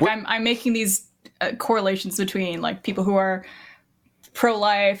point out, like, I'm making these correlations between like people who are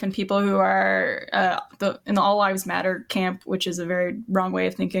pro-life and people who are in the All Lives Matter camp, which is a very wrong way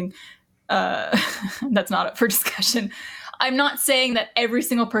of thinking. That's not up for discussion. I'm not saying that every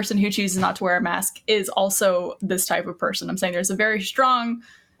single person who chooses not to wear a mask is also this type of person. I'm saying there's a very strong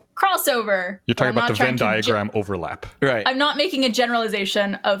crossover. You're talking about the Venn diagram overlap. Right. I'm not making a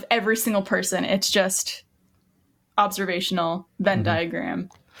generalization of every single person. It's just observational, Venn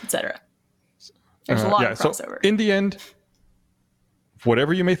diagram, etc. There's a lot of crossover. So in the end,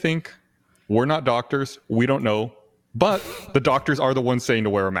 whatever you may think, we're not doctors. We don't know. But the doctors are the ones saying to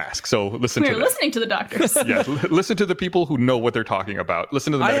wear a mask. So listen to them. We're listening to the doctors. Yeah, listen to the people who know what they're talking about.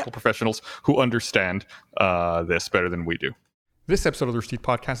 Listen to the medical professionals who understand this better than we do. This episode of the Rooster Teeth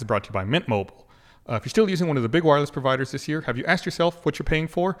Podcast is brought to you by Mint Mobile. If you're still using one of the big wireless providers this year, have you asked yourself what you're paying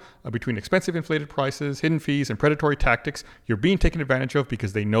for? Between expensive inflated prices, hidden fees, and predatory tactics, you're being taken advantage of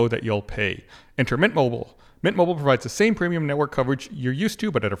because they know that you'll pay. Enter Mint Mobile. Mint Mobile provides the same premium network coverage you're used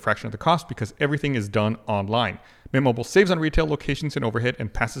to, but at a fraction of the cost because everything is done online. Mint Mobile saves on retail locations and overhead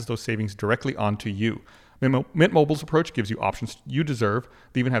and passes those savings directly on to you. Mint Mobile's approach gives you options you deserve.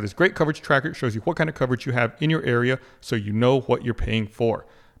 They even have this great coverage tracker. It shows you what kind of coverage you have in your area so you know what you're paying for.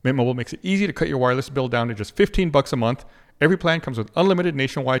 Mint Mobile makes it easy to cut your wireless bill down to just $15 a month. Every plan comes with unlimited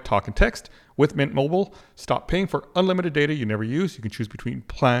nationwide talk and text. With Mint Mobile, stop paying for unlimited data you never use. You can choose between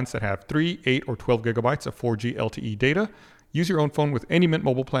plans that have 3, 8, or 12 gigabytes of 4G LTE data. Use your own phone with any Mint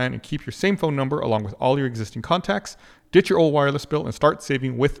Mobile plan and keep your same phone number along with all your existing contacts. Ditch your old wireless bill and start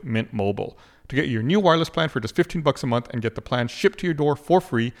saving with Mint Mobile. To get your new wireless plan for just $15 a month and get the plan shipped to your door for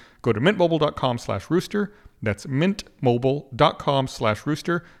free, go to mintmobile.com/rooster. That's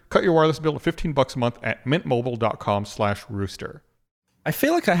mintmobile.com/rooster. Cut your wireless bill to $15 a month at mintmobile.com/rooster. I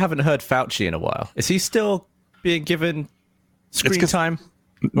feel like I haven't heard Fauci in a while. Is he still being given screen time?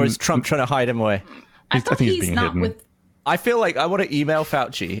 Or is Trump trying to hide him away? I think he's being not hidden. I feel like I want to email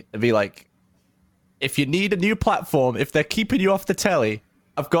Fauci and be like, if you need a new platform, if they're keeping you off the telly,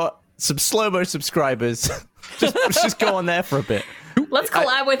 I've got some slow-mo subscribers. just go on there for a bit. Let's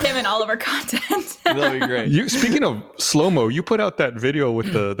collab with him in all of our content. That'd be great. Speaking of slow-mo, you put out that video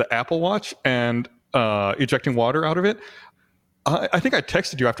with the Apple Watch and ejecting water out of it. I think I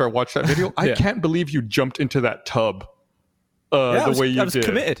texted you after I watched that video. I can't believe you jumped into that tub the way you did. I was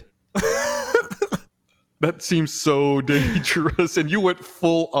committed. That seems so dangerous, and you went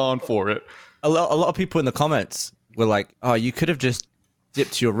full on for it. A lot of people in the comments were like, "Oh, you could have just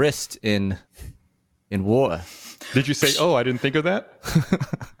dipped your wrist in water." Did you say, "Oh, I didn't think of that"?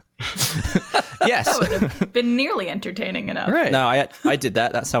 Yes. That would have been nearly entertaining enough. Right. No, I did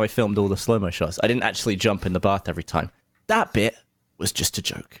that. That's how I filmed all the slow-mo shots. I didn't actually jump in the bath every time. That bit was just a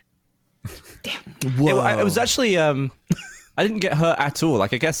joke. Damn. It was actually I didn't get hurt at all.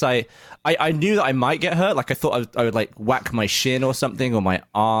 Like, I guess I knew that I might get hurt. Like, I thought I would like whack my shin or something, or my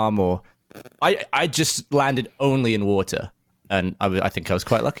arm, or I just landed only in water, and I think I was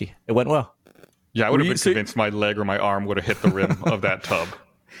quite lucky. It went well. Yeah, I would have been convinced my leg or my arm would have hit the rim of that tub.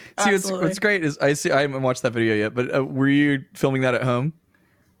 See, what's great is I haven't watched that video yet, but were you filming that at home?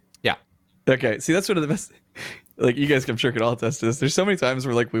 Yeah. Okay. See, that's one of the best. Like, you guys, I'm sure could all attest to this. There's so many times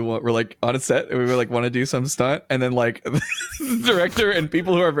where like we're like on a set and we like want to do some stunt, and then like the director and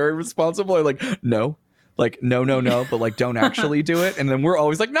people who are very responsible are like, no, but like don't actually do it. And then we're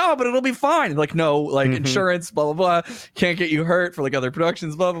always like, no, but it'll be fine. Like, no, like insurance, blah blah blah, can't get you hurt for like other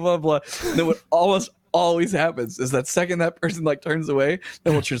productions, blah blah blah blah. And then what almost always happens is that second that person like turns away,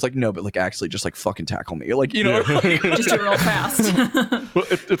 then Wiltshire's like, no, but like actually just like fucking tackle me. Like, you know, Just do it real fast. Well,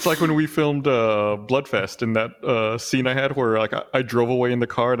 it's like when we filmed Bloodfest in that scene I had where like I drove away in the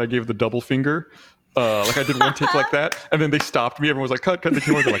car and I gave the double finger. Like I did one take like that, and then they stopped me. Everyone was like, cut. They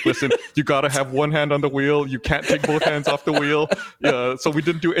came over. They're like, listen, you got to have one hand on the wheel. You can't take both hands off the wheel. So we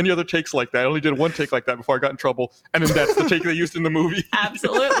didn't do any other takes like that. I only did one take like that before I got in trouble. And then that's the take they used in the movie.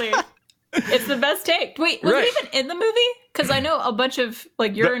 Absolutely. It's the best take. Wait, was it even in the movie? Because I know a bunch of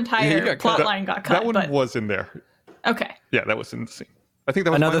like your entire plot line got cut. That one was in there. Okay. Yeah, that was in the scene. I think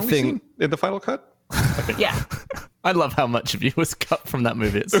that was Another my only thing scene in the final cut. I think. Yeah. I love how much of you was cut from that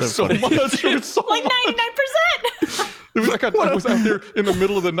movie. It's There's so funny. much. It was so Like much. 99%. It was like I was out there in the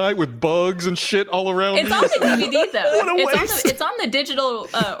middle of the night with bugs and shit all around It's me. on the DVD though. What a waste. It's on the digital,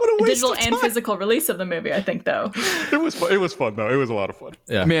 waste digital of and time. physical release of the movie. I think though. It was fun. It was fun though. It was a lot of fun.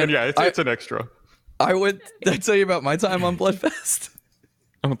 Yeah. man, And yeah, it's an extra. did I tell you about my time on Bloodfest?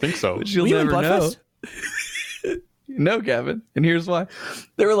 I don't think so. Which you'll Were you in never know. Bloodfest? No, Gavin. And here's why.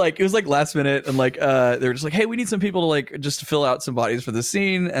 They were like, it was like last minute, and like they were just like, hey, we need some people to like just fill out some bodies for the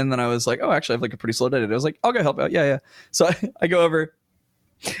scene. And then I was like, oh, actually I have like a pretty slow day. I was like, I'll go help out. Yeah. So I go over,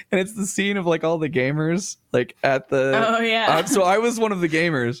 and it's the scene of like all the gamers like at the Oh yeah. so I was one of the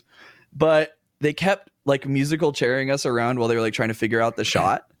gamers, but they kept like musical chairing us around while they were like trying to figure out the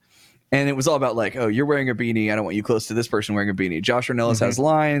shot. And it was all about like, oh, you're wearing a beanie. I don't want you close to this person wearing a beanie. Josh Ornelas has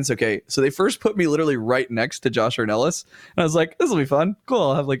lines. Okay. So they first put me literally right next to Josh Ornelas. And I was like, this will be fun. Cool.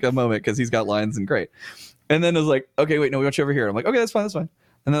 I'll have like a moment because he's got lines and great. And then it was like, okay, wait, no, we want you over here. I'm like, okay, that's fine.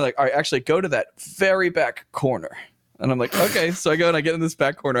 And they're like, all right, actually go to that very back corner. And I'm like, okay. So I go and I get in this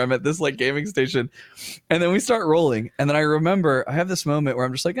back corner. I'm at this like gaming station. And then we start rolling. And then I remember I have this moment where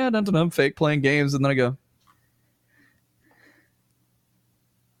I'm just like, I'm fake playing games. And then I go,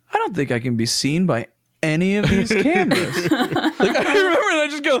 I don't think I can be seen by any of these cameras. Like I remember and I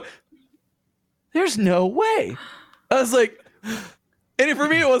just go, there's no way. I was like, and for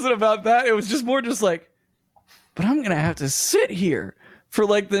me, it wasn't about that. It was just more just like, but I'm going to have to sit here for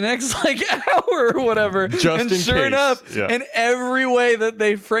like the next like hour or whatever. Just and in sure case. enough, Yeah. in every way that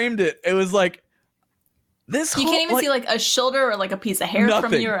they framed it, it was like, this You whole, can't even like, see like a shoulder or like a piece of hair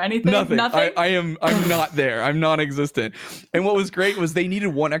from you or anything. Nothing. Nothing. I'm not there. I'm non-existent. And what was great was they needed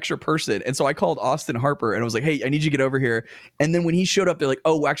one extra person. And so I called Austin Harper and I was like, hey, I need you to get over here. And then when he showed up, they're like,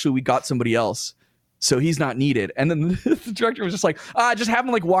 oh, actually, we got somebody else. So he's not needed. And then the director was just like, just have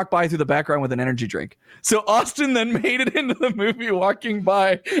him like walk by through the background with an energy drink. So Austin then made it into the movie walking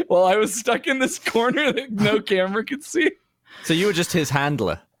by while I was stuck in this corner that no camera could see. So you were just his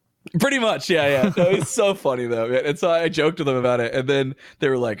handler. Pretty much, yeah. No, it's so funny though, man. And so I joked with them about it, and then they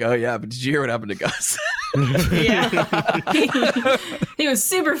were like, "Oh yeah, but did you hear what happened to Gus?" Yeah. He was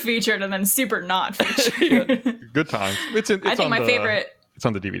super featured and then super not featured. Good times. It's I think my favorite. It's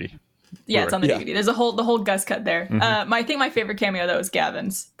on the DVD. Yeah, it's on the Yeah. DVD. There's the whole Gus cut there. I think my favorite cameo though is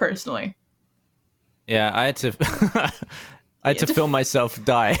Gavin's personally. Yeah, I had to film myself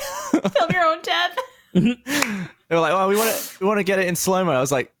die. Film your own death. They were like, "Oh, we want to get it in slow mo." I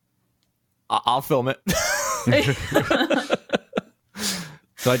was like, "I'll film it."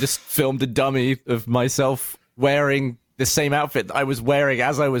 So I just filmed a dummy of myself wearing the same outfit that I was wearing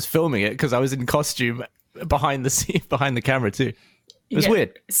as I was filming it because I was in costume behind the camera too. It was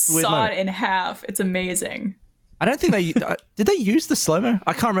weird. Weird Saw moment. it in half. It's amazing. I don't think they did. They use the slow mo.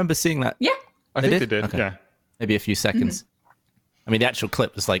 I can't remember seeing that. Yeah. I They think did? they did. Okay. Yeah. Maybe a few seconds. I mean, the actual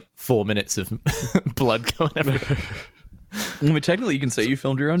clip was like 4 minutes of blood going everywhere. I mean, technically, you can say you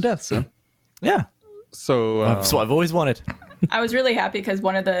filmed your own death. So Yeah, So that's what I've always wanted. I was really happy because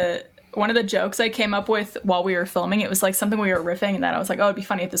one of the jokes I came up with while we were filming, it was like something we were riffing, and that I was like, oh, it'd be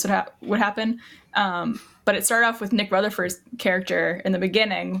funny if this would happen. But it started off with Nick Rutherford's character in the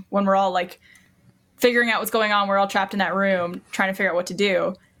beginning when we're all like figuring out what's going on. We're all trapped in that room trying to figure out what to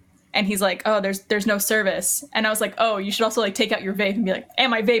do. And he's like, oh, there's no service. And I was like, oh, you should also like take out your vape and be like,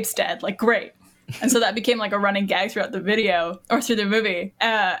 and my vape's dead. Like, great. And so that became like a running gag throughout the video or through the movie.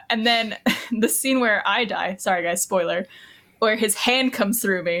 And then the scene where I die, sorry guys, spoiler, where his hand comes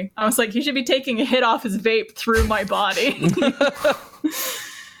through me. I was like, he should be taking a hit off his vape through my body.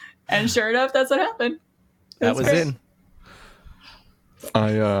 And sure enough, that's what happened. That was great. in.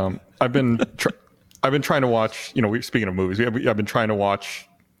 I've been trying to watch. Speaking of movies, I've been trying to watch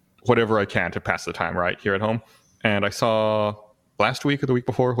whatever I can to pass the time right here at home. And I saw last week or the week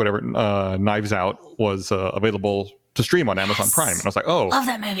before, whatever, Knives Out was available to stream on Amazon Prime. And I was like, oh, Love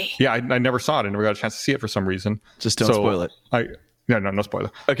that movie. yeah, I never saw it. I never got a chance to see it for some reason. just don't spoil it. No spoiler.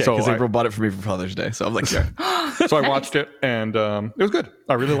 Okay, so because I, April bought it for me for Father's Day. So I'm like, yeah. so I watched it and it was good.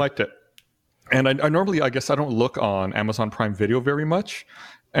 I really liked it. And I normally, I guess I don't look on Amazon Prime Video very much.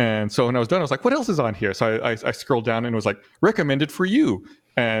 And so when I was done, I was like, what else is on here? So I scrolled down and it was like, recommended for you.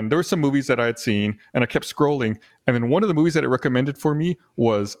 And there were some movies that I had seen, and I kept scrolling. And then one of the movies that it recommended for me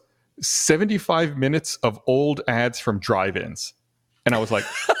was 75 minutes of old ads from drive-ins. And I was like,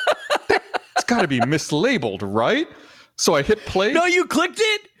 it's got to be mislabeled, right? So I hit play. No, you clicked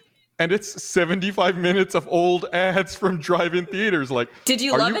it? And it's 75 minutes of old ads from drive-in theaters. Like, Did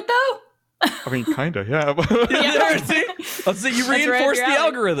you love it though? I mean, kind of, yeah. See, you reinforced the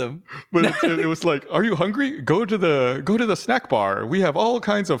algorithm. But it was like, are you hungry? Go to the snack bar. We have all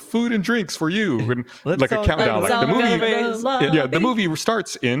kinds of food and drinks for you. And like a countdown. Like the movie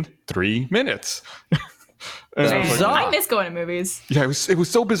starts in 3 minutes. And I was like, I miss going to movies. yeah, it was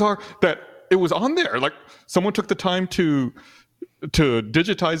so bizarre that it was on there. Like someone took the time to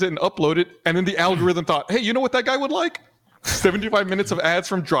digitize it and upload it, and then the algorithm thought, hey, you know what that guy would like? 75 minutes of ads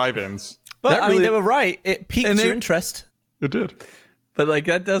from drive-ins. But I mean, they were right. It piqued your interest. It did. But like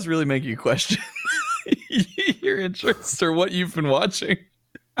that does really make you question your interest or what you've been watching.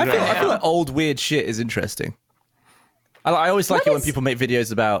 I feel like old weird shit is interesting. I always like it when people make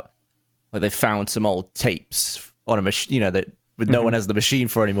videos about like they found some old tapes on a machine, that no one has the machine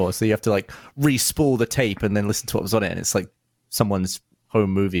for anymore, so you have to like re-spool the tape and then listen to what was on it, and it's like someone's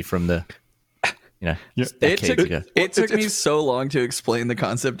home movie from the decades ago. It took me so long to explain the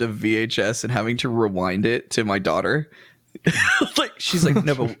concept of VHS and having to rewind it to my daughter. Like she's like,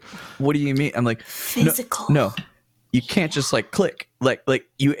 no, but what do you mean? I'm like, physical. No, you can't just like click. Like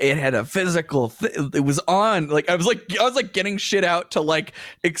it had a physical. It was on. Like I was like getting shit out to like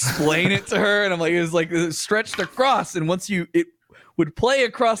explain it to her, and I'm like, it was stretched across, and once it would play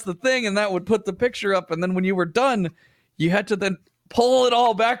across the thing, and that would put the picture up, and then when you were done, you had to then pull it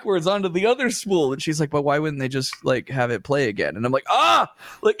all backwards onto the other spool. And she's like, but why wouldn't they just like have it play again? And I'm like,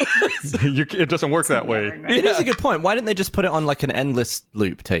 like it doesn't work that way. It is a good point. Why didn't they just put it on like an endless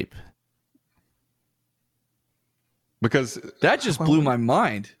loop tape? Because that just blew my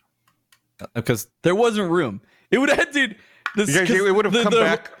mind. Because there wasn't room. It would have ended. It would have come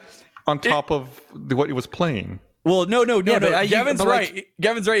back on top of what it was playing. Well, no. Gavin's right. Like,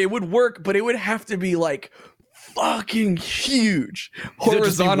 Gavin's right. It would work, but it would have to be like fucking huge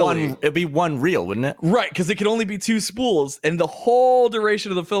horizontally. It'd be one reel, wouldn't it? Right, because it could only be 2 spools, and the whole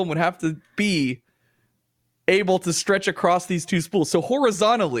duration of the film would have to be able to stretch across these 2 spools. So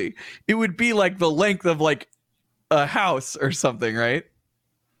horizontally, it would be like the length of like a house or something, right?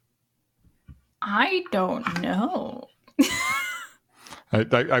 I don't know. I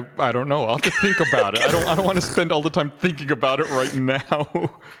don't know. I'll have to think about it. I don't want to spend all the time thinking about it right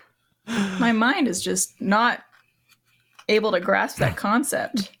now. My mind is just not able to grasp that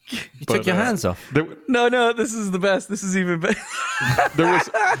concept. You took your hands off. No, this is the best. This is even better.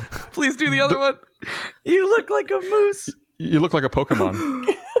 Please do the other one. You look like a moose. You look like a Pokemon.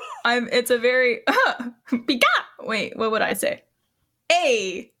 It's a very Pika. Wait, what would I say?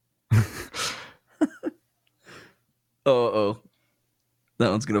 Hey. Oh. That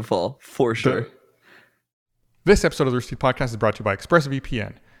one's gonna fall for sure. This episode of the Rooster Teeth Podcast is brought to you by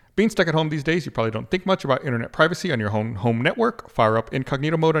ExpressVPN. Being stuck at home these days, you probably don't think much about internet privacy on your home network. Fire up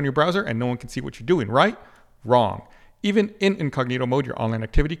incognito mode on your browser and no one can see what you're doing, right? Wrong. Even in incognito mode, your online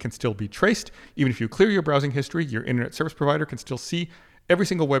activity can still be traced. Even if you clear your browsing history, your internet service provider can still see every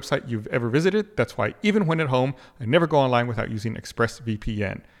single website you've ever visited. That's why even when at home, I never go online without using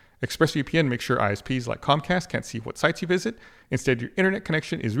ExpressVPN. ExpressVPN makes sure ISPs like Comcast can't see what sites you visit. Instead, your internet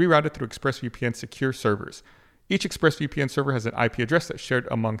connection is rerouted through ExpressVPN secure servers. Each ExpressVPN server has an IP address that's shared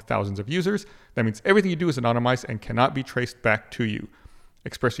among thousands of users. That means everything you do is anonymized and cannot be traced back to you.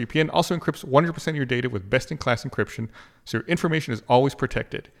 ExpressVPN also encrypts 100% of your data with best-in-class encryption, so your information is always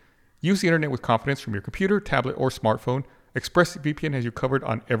protected. Use the internet with confidence from your computer, tablet, or smartphone. ExpressVPN has you covered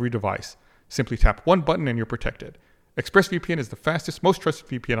on every device. Simply tap one button and you're protected. ExpressVPN is the fastest, most trusted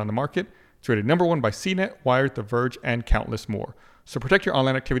VPN on the market. It's rated #1 by CNET, Wired, The Verge, and countless more. So protect your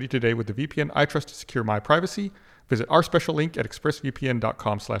online activity today with the VPN I trust to secure my privacy. Visit our special link at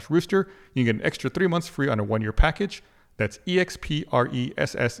expressvpn.com/rooster. You can get an extra 3 months free on a 1-year package. That's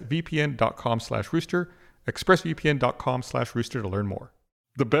expressvpn.com/rooster. expressvpn.com/rooster to learn more.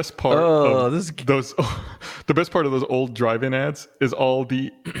 The best part the best part of those old drive-in ads is all the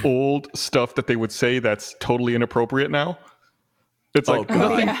old stuff that they would say that's totally inappropriate now. It's like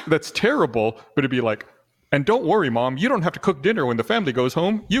nothing that's terrible, but it'd be like, and don't worry, Mom, you don't have to cook dinner when the family goes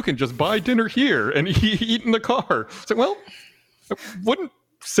home. You can just buy dinner here and eat in the car. It's like, well, I wouldn't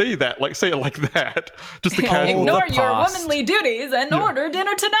say that, say it like that. Just the casual. Ignore your womanly duties and order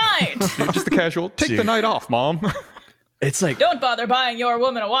dinner tonight. Just the casual, take the night off, Mom. It's like, Don't bother buying your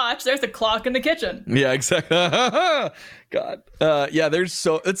woman a watch. There's a clock in the kitchen. yeah, exactly. God. Yeah, there's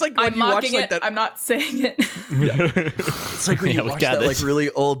so, it's like when I'm you watch mocking like it. that. I'm not saying it. It's like when Yeah, you we watch got that like this.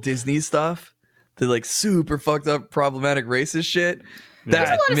 really old Disney stuff, the like super fucked up problematic racist shit. There's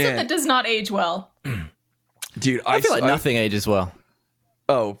a That lot of man, stuff that does not age well. dude, I feel like nothing ages well.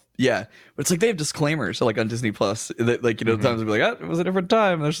 Oh yeah, but it's like they have disclaimers like on Disney Plus that like times they'll be like, it was a different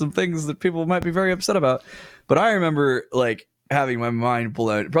time. There's some things that people might be very upset about. But I remember like having my mind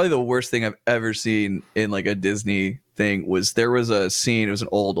blown. Probably the worst thing I've ever seen in like a Disney thing was there was a scene. It was an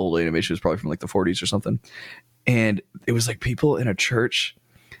old animation. It was probably from like the 40s or something, and it was like people in a church,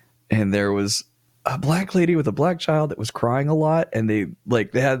 and there was a black lady with a black child that was crying a lot, and they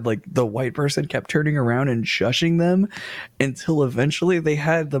had like the white person kept turning around and shushing them until eventually they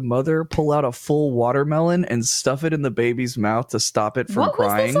had the mother pull out a full watermelon and stuff it in the baby's mouth to stop it from What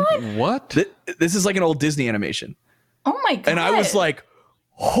crying. was this on? What? This is like an old Disney animation. Oh my god! And I was like,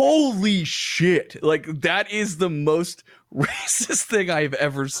 holy shit. Like that is the most racist thing I've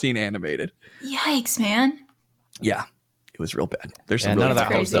ever seen animated. yikes, man. Yeah, it was real bad. There's some Yeah, none really of that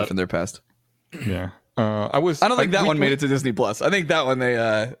bad holds stuff up. in their past. Yeah. I don't think that one made it to Disney Plus. I think that one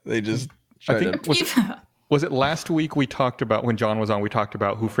they just I tried think to. was it last week we talked about, when John was on, we talked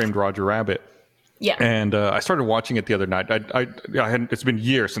about Who Framed Roger Rabbit. Yeah. And I started watching it the other night. I hadn't. It's been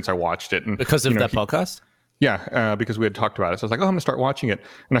years since I watched it, and Because of that podcast? Yeah, because we had talked about it. So I was like, oh, I'm gonna start watching it,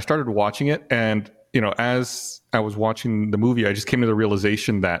 and I started watching it, and as I was watching the movie, I just came to the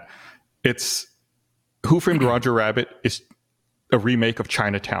realization that it's Who Framed Roger Rabbit is a remake of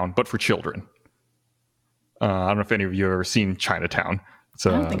Chinatown, but for children. I don't know if any of you have ever seen Chinatown. It's I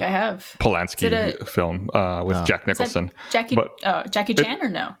don't think I have. Polanski Is it film with Jack Is that Nicholson. Jackie Chan or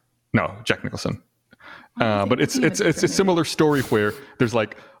no? No, Jack Nicholson. I But think it's he was a similar story where there's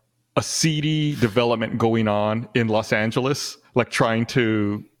like a seedy development going on in Los Angeles, like trying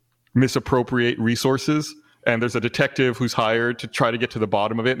to misappropriate resources. And there's a detective who's hired to try to get to the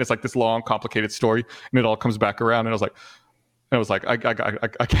bottom of it. And it's like this long, complicated story, and it all comes back around. And I was like, I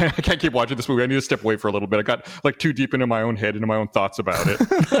can't keep watching this movie. I need to step away for a little bit. I got like too deep into my own head, into my own thoughts about it.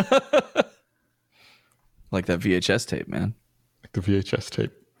 Like that VHS tape, man. Like the VHS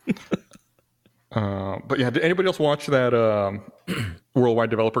tape. But yeah, did anybody else watch that Worldwide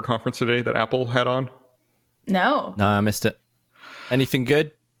Developer Conference today that Apple had on? No. No, I missed it. Anything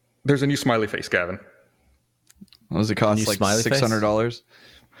good? There's a new smiley face, Gavin. What does it cost? New Like smiley face? $600?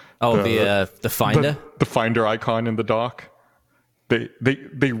 Oh, the Finder? The Finder icon in the dock.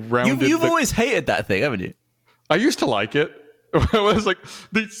 They rounded. You've always hated that thing, haven't you? I used to like it. I was like,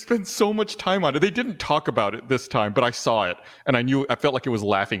 they spent so much time on it. They didn't talk about it this time, but I saw it, and I felt like it was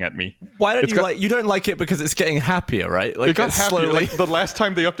laughing at me. Why don't you don't like it because it's getting happier, right? Like It got it's happier. slowly. Like, the last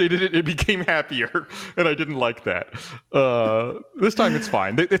time they updated it, it became happier, and I didn't like that. This time it's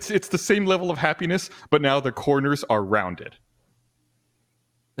fine. It's the same level of happiness, but now the corners are rounded.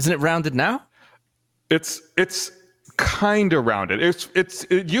 Isn't it rounded now? It's kind of rounded.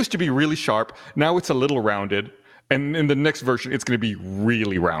 It used to be really sharp. Now it's a little rounded. And in the next version, it's going to be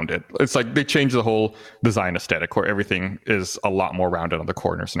really rounded. It's like they changed the whole design aesthetic where everything is a lot more rounded on the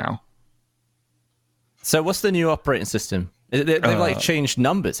corners now. So what's the new operating system? They've like changed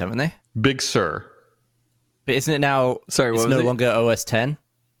numbers, haven't they? Big Sur. But isn't it now? Sorry, what it's was no it? longer OS 10.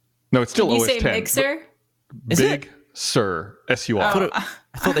 No, it's still You OS say 10. Mixer? Is Big Sur. S-U-R.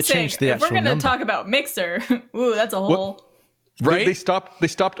 I thought they changed the if we're actual gonna number. talk about Mixer, ooh, that's a whole. Right? They stopped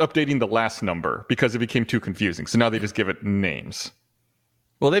updating the last number because it became too confusing. So now they just give it names.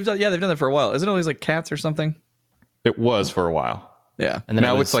 Well, they've done that for a while. Isn't it always like cats or something? It was for a while. Yeah. And then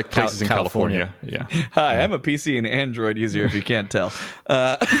Now it it's was like places in California. Yeah. Hi, I'm a PC and Android user. If you can't tell.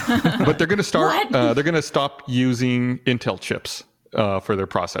 But they're going to start. What? They're going to stop using Intel chips for their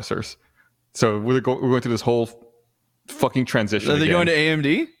processors. So we're going through this whole fucking transition. Are they again. going to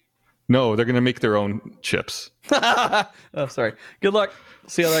AMD? No, they're going to make their own chips. Oh, sorry. Good luck.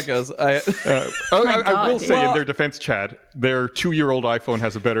 See how that goes. I God, will dude. say in Well- their defense, Chad, their 2-year-old iPhone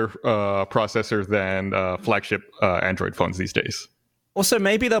has a better processor than flagship Android phones these days. Also,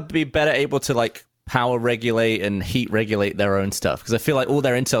 maybe they'll be better able to like power regulate and heat regulate their own stuff, because I feel like all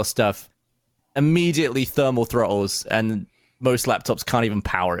their Intel stuff immediately thermal throttles, and most laptops can't even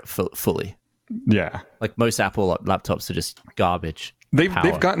power it fully. Yeah. Like most Apple laptops are just garbage. They've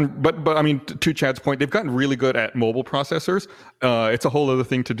power. gotten, but I mean, to Chad's point, they've gotten really good at mobile processors. It's a whole other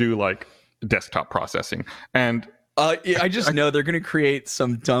thing to do like desktop processing. And I just know they're going to create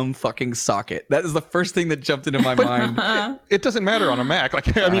some dumb fucking socket. That is the first thing that jumped into my mind. it doesn't matter on a Mac.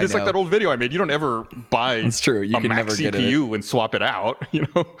 Like, I mean, it's like know. that old video I made. You don't ever buy It's true. You a can Mac never get it. CPU and swap it out, you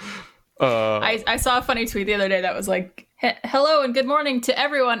know? I saw a funny tweet the other day that was like, Hello and good morning to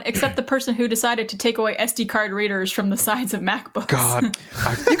everyone except the person who decided to take away SD card readers from the sides of MacBooks. God,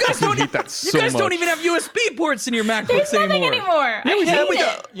 you guys hate that so much. don't even have USB ports in your MacBooks There's nothing anymore. I hate we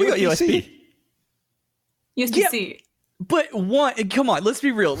got USB. USB-C. But come on, let's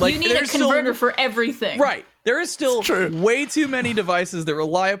be real. Like, You need a converter for everything. Right. There is still way too many devices that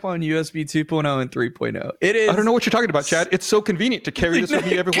rely upon USB 2.0 and 3.0. It is. I don't know what you're talking about, Chad. It's so convenient to carry this with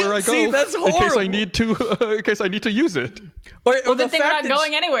me everywhere I go. See, that's in case I horrible. need to use it. Or Well, the good thing we're fact not that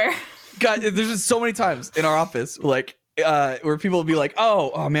going anywhere. God, there's just so many times in our office, like, where people will be like,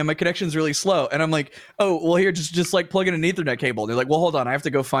 oh man, my connection's really slow. And I'm like, oh, well, here, just like plug in an Ethernet cable. And they're like, well, hold on, I have to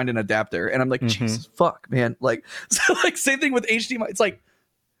go find an adapter. And I'm like, Jesus, fuck, man. Like, so like, same thing with HDMI. It's like,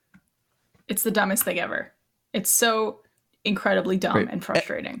 It's the dumbest thing ever. It's so incredibly dumb and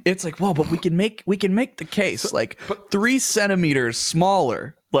frustrating. it's like, well, but we can make the case like 3 centimeters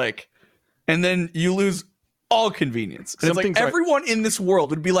smaller, like, and then you lose all convenience. And it's like everyone in this world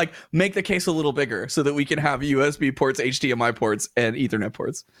would be like, make the case a little bigger so that we can have USB ports, HDMI ports, and Ethernet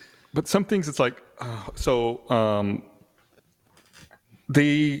ports. But some things it's like,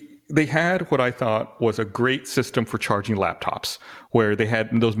 they had what I thought was a great system for charging laptops, where they had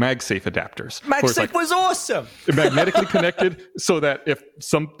those MagSafe adapters. MagSafe was awesome. Magnetically connected, so that if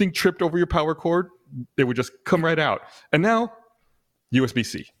something tripped over your power cord, it would just come right out. And now,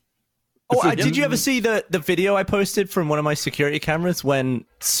 USB-C. Did you ever see the video I posted from one of my security cameras when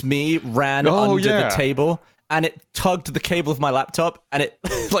Smee ran under the table and it tugged the cable of my laptop and it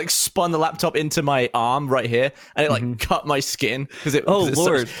like spun the laptop into my arm right here and it like cut my skin because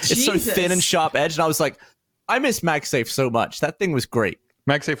it's so thin and sharp edged, and I was like, I miss MagSafe so much. That thing was great.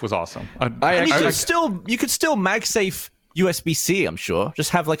 MagSafe was awesome. You could still MagSafe USB-C, I'm sure.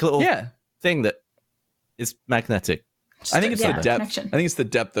 Just have like a little thing that is magnetic. I think it's the depth. Connection. I think it's the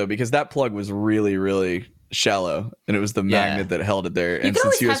depth though, because that plug was really, really shallow, and it was the magnet that held it there. And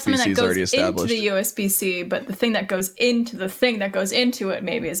since USB-C is already established, into the USB-C, but the thing that goes into the thing that goes into it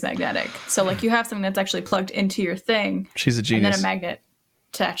maybe is magnetic. So like you have something that's actually plugged into your thing. She's a genius. And then a magnet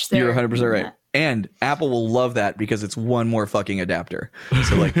attached there. You're 100% right. And Apple will love that because it's one more fucking adapter.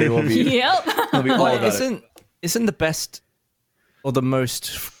 So like they will be. Yep. They'll be all about it. Isn't the best or the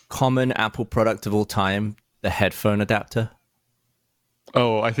most common Apple product of all time the headphone adapter?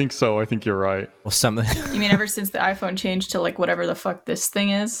 Oh, I think so. I think you're right. Or something. You mean ever since the iPhone changed to like whatever the fuck this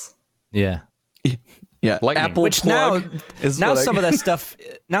thing is? Yeah. Yeah. Lightning. Apple Which plug now some of their stuff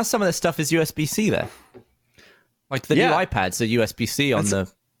is USB-C there. Like the new iPads are USB-C on the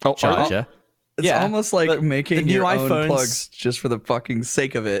charger. It's almost like making new your own iPhones, plugs just for the fucking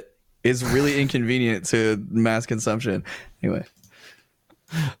sake of it is really inconvenient to mass consumption. Anyway.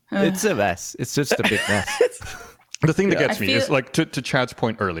 It's a mess. It's just a big mess. The thing that gets me is like to Chad's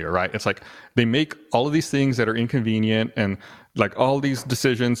point earlier, right? It's like they make all of these things that are inconvenient and like all these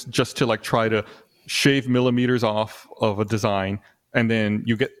decisions just to like try to shave millimeters off of a design. And then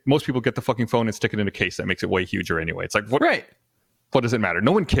most people get the fucking phone and stick it in a case that makes it way huger anyway. It's like, what does it matter?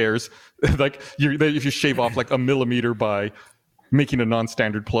 No one cares. Like if you shave off like a millimeter by making a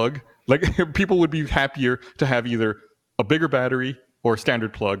non-standard plug, like people would be happier to have either a bigger battery or a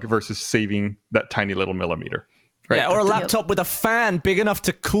standard plug versus saving that tiny little millimeter. Right. Yeah, or a laptop with a fan big enough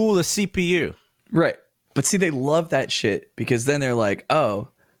to cool the CPU. Right. But see, they love that shit because then they're like, oh,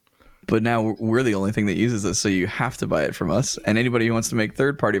 but now we're the only thing that uses this, so you have to buy it from us. And anybody who wants to make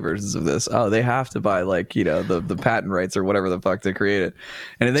third-party versions of this, they have to buy like, the patent rights or whatever the fuck to create it.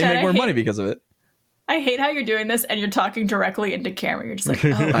 And they make more money because of it. I hate how you're doing this and you're talking directly into camera. You're just like,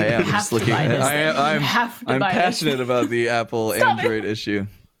 oh, I am you have just to looking buy at this. I'm passionate about the Apple Android issue.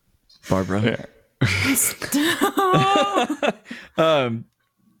 Barbara. Yeah.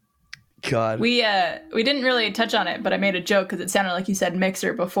 God. We didn't really touch on it, but I made a joke because it sounded like you said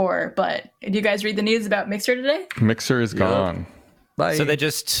Mixer before. But did you guys read the news about Mixer today? Mixer is gone. Bye. So they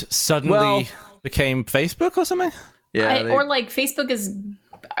just suddenly became Facebook or something? Yeah. Or like Facebook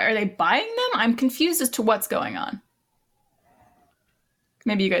are they buying them? I'm confused as to what's going on.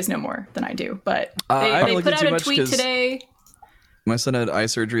 Maybe you guys know more than I do, but they put out a tweet today. My son had eye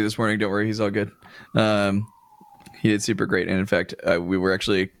surgery this morning. Don't worry, he's all good. He did super great, and in fact, we were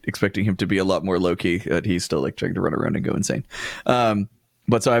actually expecting him to be a lot more low key. He's still like trying to run around and go insane.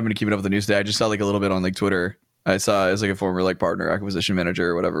 But so I've been keeping up with the news today. I just saw like a little bit on like Twitter. I saw as like a former like partner acquisition manager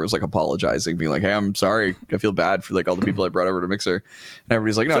or whatever was like apologizing, being like, "Hey, I'm sorry. I feel bad for like all the people I brought over to Mixer." And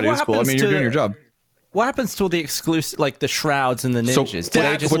everybody's like, "No, dude, it's cool. I mean, you're doing your job." What happens to all the exclusive, like the shrouds and the ninjas?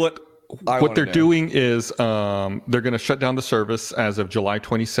 So what they're doing is they're going to shut down the service as of July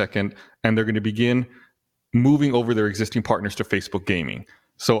 22nd, and they're going to begin moving over their existing partners to Facebook Gaming.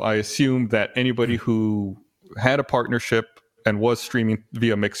 So I assume that anybody who had a partnership and was streaming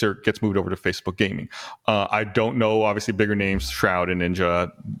via Mixer gets moved over to Facebook Gaming. I don't know, obviously bigger names, Shroud and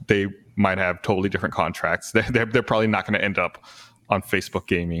Ninja, they might have totally different contracts. They're probably not going to end up on Facebook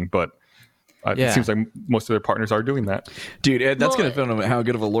Gaming, but it seems like most of their partners are doing that. Dude, that's going to depend on how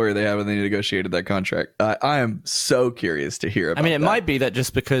good of a lawyer they have when they negotiated that contract. I am so curious to hear about it might be that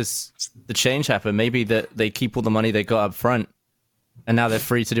just because the change happened, maybe that they keep all the money they got up front and now they're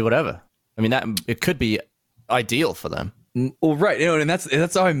free to do whatever. I mean, it could be ideal for them. Well, right. And that's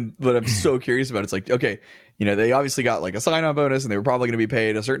what I'm so curious about. It's like, okay, they obviously got like a sign-on bonus and they were probably going to be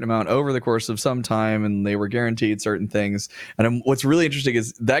paid a certain amount over the course of some time and they were guaranteed certain things. And what's really interesting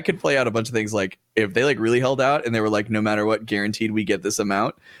is that could play out a bunch of things, like if they like really held out and they were like, no matter what, guaranteed we get this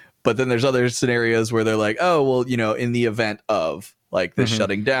amount. But then there's other scenarios where they're like, oh, well, in the event of like this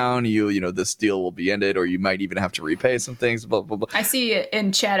shutting down, this deal will be ended, or you might even have to repay some things, blah, blah, blah. I see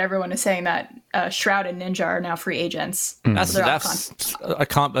in chat everyone is saying that Shroud and Ninja are now free agents. I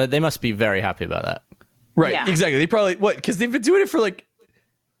can't. They must be very happy about that. Right, yeah. Exactly. They probably because they've been doing it for like.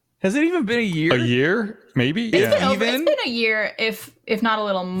 Has it even been a year? A year, maybe. It's been a year, if not a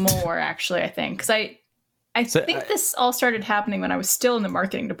little more, actually. I think because I think this all started happening when I was still in the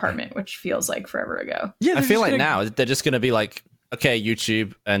marketing department, which feels like forever ago. Yeah, I feel like now they're just going to be like, okay,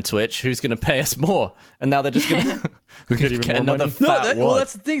 YouTube and Twitch, who's going to pay us more? And now they're just going to get another fat well,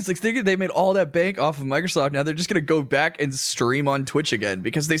 that's the thing. It's like they made all that bank off of Microsoft. Now they're just going to go back and stream on Twitch again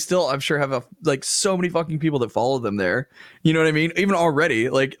because they still, I'm sure, have so many fucking people that follow them there. You know what I mean? Even already,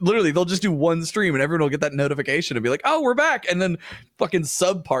 like literally, they'll just do one stream and everyone will get that notification and be like, "Oh, we're back!" And then fucking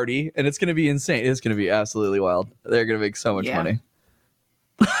sub party, and it's going to be insane. It's going to be absolutely wild. They're going to make so much money.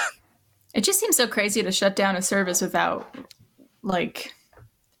 It just seems so crazy to shut down a service without like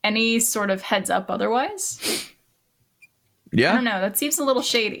any sort of heads up otherwise. Yeah, I don't know, that seems a little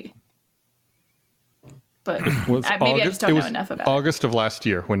shady, but maybe I just don't know enough about August of last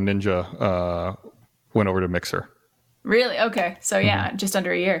year when Ninja went over to Mixer. Really? Okay, so just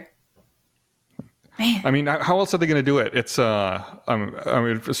under a year. Man, I mean, how else are they going to do it? It's I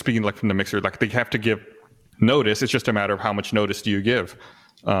mean, speaking like from the Mixer, like they have to give notice. It's just a matter of how much notice do you give.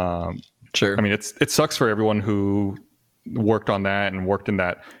 Sure. I mean, it sucks for everyone who worked on that and worked in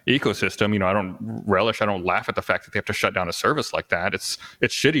that ecosystem. I don't laugh at the fact that they have to shut down a service like that. It's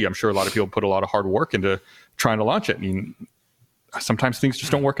shitty. I'm sure a lot of people put a lot of hard work into trying to launch it. I mean, sometimes things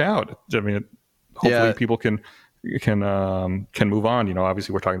just don't work out. I mean, hopefully people can move on.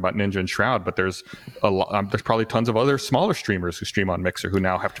 Obviously we're talking about Ninja and Shroud, but there's there's probably tons of other smaller streamers who stream on Mixer who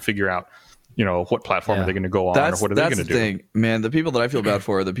now have to figure out what platform are they going to go on, or what are they going to do? That's the thing, man. The people that I feel bad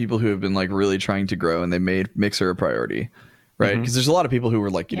for are the people who have been like really trying to grow and they made Mixer a priority, right? Because there's a lot of people who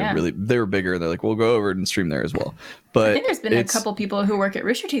were like, really, they were bigger. And they're like, we'll go over and stream there as well. But I think there's been a couple people who work at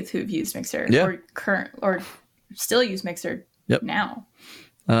Rooster Teeth who've used Mixer or still use Mixer now.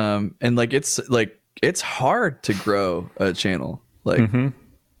 And like it's hard to grow a channel like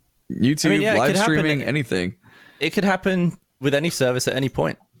YouTube, live streaming, anything. It could happen with any service at any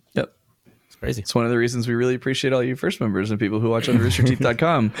point. Crazy. It's one of the reasons we really appreciate all you first members and people who watch on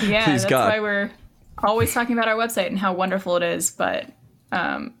roosterteeth.com. Yeah, Please, that's why we're always talking about our website and how wonderful it is. But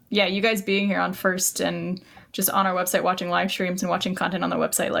you guys being here on First and just on our website, watching live streams and watching content on the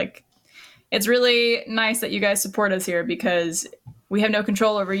website, like it's really nice that you guys support us here because we have no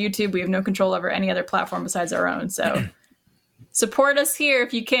control over YouTube. We have no control over any other platform besides our own. So support us here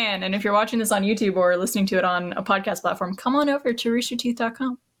if you can. And if you're watching this on YouTube or listening to it on a podcast platform, come on over to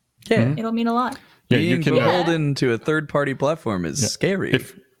roosterteeth.com. Yeah, it'll mean a lot. Yeah, you can beholden to a third-party platform is scary.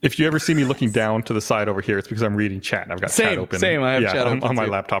 If you ever see me looking down to the side over here, it's because I'm reading chat and I've got chat open. Same. I have chat open on my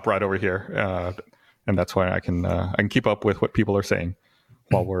laptop right over here, and that's why I can keep up with what people are saying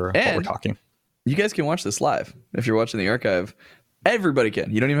while we're talking. You guys can watch this live if you're watching the archive. Everybody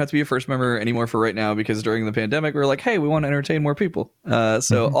can. You don't even have to be a first member anymore for right now because during the pandemic, we were like, hey, we want to entertain more people.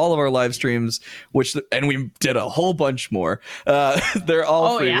 So all of our live streams, and we did a whole bunch more, they're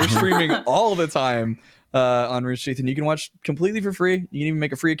all free. Yeah. We're streaming all the time on Rooster Teeth, and you can watch completely for free. You can even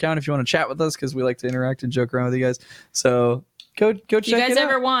make a free account if you want to chat with us because we like to interact and joke around with you guys. So go check it out. If you guys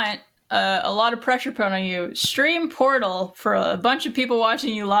ever want a lot of pressure put on you, stream Portal for a bunch of people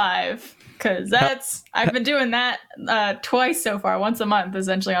watching you live. Because I've been doing that twice so far, once a month,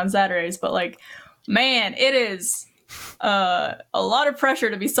 essentially on Saturdays. But like, man, it is a lot of pressure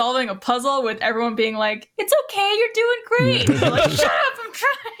to be solving a puzzle with everyone being like, "It's okay, you're doing great." Like, shut up, I'm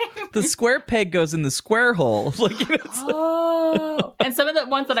trying. the square peg goes in the square hole. Like, you know, Oh, and some of the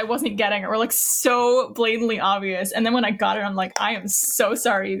ones that I wasn't getting were like so blatantly obvious. And then when I got it, I'm like, I am so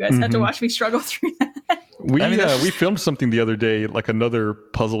sorry. You guys had to watch me struggle through that. We filmed something the other day, like another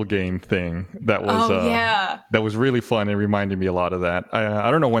puzzle game thing that was that was really fun and reminded me a lot of that. I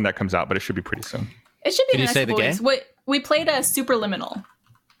don't know when that comes out, but it should be pretty soon. It should be. Can you say the game? We played a Superliminal.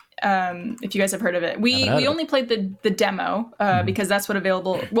 If you guys have heard of it, we only played the demo because that's what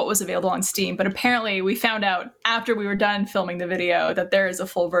was available on Steam. But apparently, we found out after we were done filming the video that there is a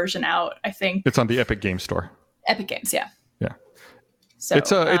full version out. I think it's on the Epic Game Store. Epic Games, yeah. Yeah. So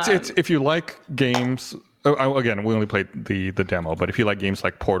it's if you like games. Again, we only played the demo, but if you like games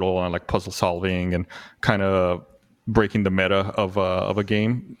like Portal and like puzzle solving and kind of breaking the meta of a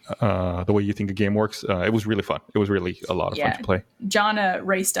game, the way you think a game works, it was really fun. It was really a lot of fun to play. John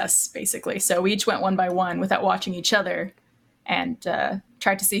raced us basically, so we each went one by one without watching each other, and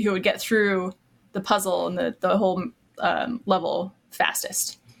tried to see who would get through the puzzle and the whole level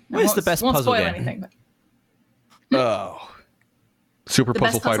fastest. What is the best won't puzzle spoil game? anything, oh, Super The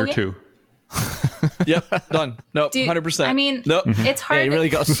Puzzle best puzzle Fighter 2. yep, done. Nope, Dude, 100%. I mean, nope. it's hard. Yeah, you really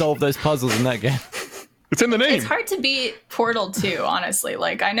got to solve those puzzles in that game. It's in the name. It's hard to beat Portal 2, honestly.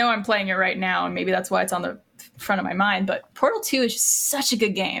 Like, I know I'm playing it right now, and maybe that's why it's on the front of my mind, but Portal 2 is just such a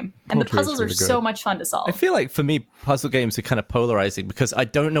good game, and the Portal 2 is puzzles are really so good. much fun to solve. I feel like for me, puzzle games are kind of polarizing because I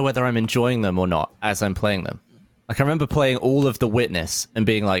don't know whether I'm enjoying them or not as I'm playing them. Like, I remember playing all of The Witness and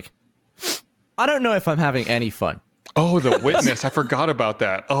being like, I don't know if I'm having any fun. Oh, The Witness. I forgot about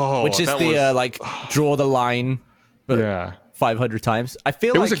that. Oh, Which is that the was, draw the line, but yeah. 500 times. I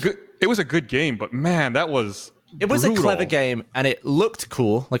feel It like was a good game, but man, that was it was a brutal. clever game and it looked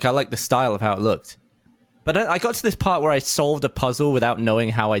cool. Like, I liked the style of how it looked. But I got to this part where I solved a puzzle without knowing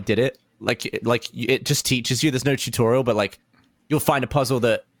how I did it. Like it just teaches you. There's no tutorial, but like you'll find a puzzle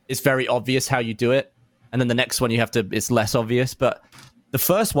that is very obvious how you do it, and then the next one it's less obvious. But the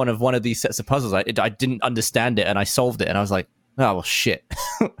first one of these sets of puzzles, I didn't understand it, and I solved it, and I was like, oh well, shit,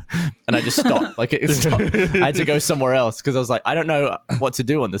 and I just stopped. Like it stopped. I had to go somewhere else because I was like, I don't know what to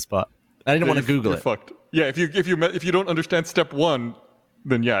do on this part. I didn't want to Google You're it. fucked. Yeah, if you don't understand step 1,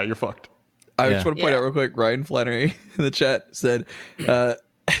 then yeah, you're fucked. I just want to point out real quick, Ryan Flannery in the chat said, the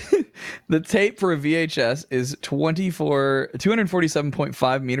tape for a VHS is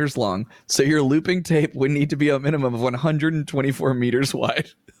 247.5 meters long, so your looping tape would need to be a minimum of 124 meters wide.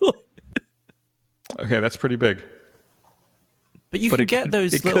 Okay, that's pretty big. But you can get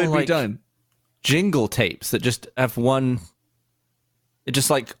those it little could be like done. jingle tapes that just have one. It just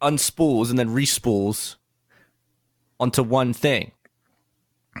like unspools and then respools onto one thing.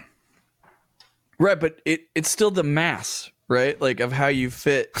 Right, but it's still the mass, right? Like of how you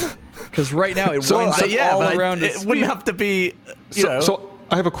fit. Because right now it winds up all around. It wouldn't have to be. So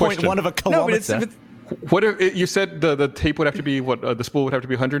I have a question. 0.1 of a No, kilometer. but it's What if you said the tape would have to be the spool would have to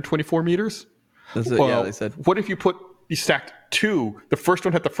be 124 meters? that's it, yeah, they said. What if you stacked 2? The first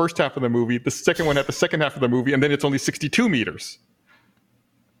one had the first half of the movie, the second one had the second half of the movie, and then it's only 62 meters.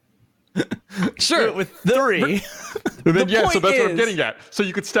 Sure, with 3. And then, so point that's what I'm is- getting at. So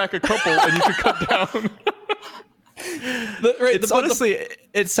you could stack a couple and you could cut down. It's honestly,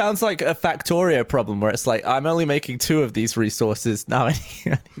 it sounds like a Factorio problem where it's like, I'm only making 2 of these resources now.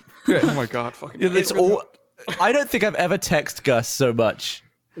 Oh my god, fucking. It's all. I don't think I've ever texted Gus so much.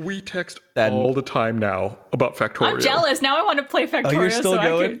 We text Then- all the time now about Factorio. I'm jealous. Now I want to play Factorio. you're still so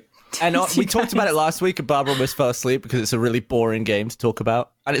going? I can And tease we you talked about it guys. last week, and Barbara almost fell asleep because it's a really boring game to talk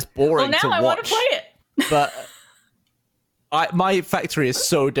about, and it's boring Well, now to I watch. want to play it. But my factory is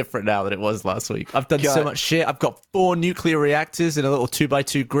so different now than it was last week. I've done so God. much shit. I've got 4 nuclear reactors in a little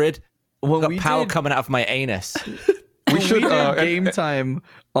 2x2 grid. When I've got we power did- coming out of my anus. We should, did game time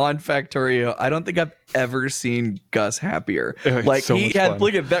on Factorio. I don't think I've ever seen Gus happier. It's Like so he much had, fun.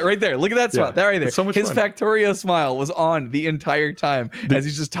 look at that right there. Look at that smile. Yeah, That right there. it's so much His fun. Factorio smile was on the entire time as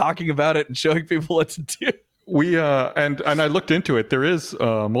he's just talking about it and showing people what to do. We and I looked into it. There is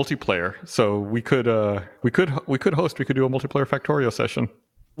multiplayer, so we could host. We could do a multiplayer Factorio session.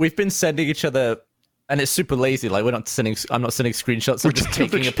 We've been sending each other, and it's super lazy. Like I'm not sending screenshots. I'm just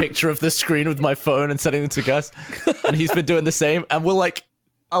taking a picture of the screen with my phone and sending them to Gus, and he's been doing the same. And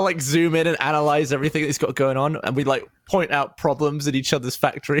I'll zoom in and analyze everything that he's got going on, and we point out problems in each other's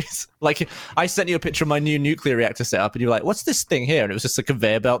factories. Like I sent you a picture of my new nuclear reactor setup, and you're like, "What's this thing here?" And it was just a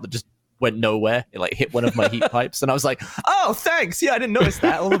conveyor belt that just went nowhere. It hit one of my heat pipes, and I was like, "Oh, thanks. Yeah, I didn't notice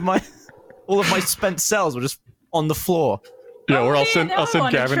that. All of my spent cells were just on the floor." Yeah, Oh, or I'll man, send now I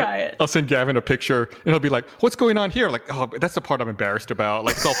wanna Gavin try it. I'll send Gavin a picture and he'll be like, "What's going on here?" Like, "Oh, that's the part I'm embarrassed about.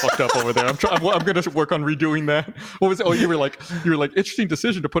 Like, it's all fucked up over there. I'm going to work on redoing that." What was it? Oh, you were like, interesting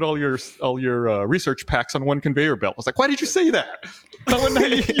decision to put all your research packs on one conveyor belt. I was like, "Why did you say that?" That's what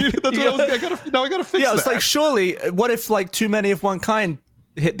I gotta fix. Yeah, it's that. like, surely, what if like too many of one kind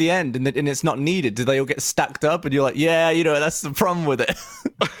hit the end and it's not needed? Do they all get stacked up? And you're like, yeah, that's the problem with it.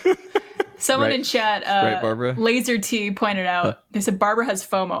 Someone Right. in chat, Right, Barbara? Laser T pointed out, they said Barbara has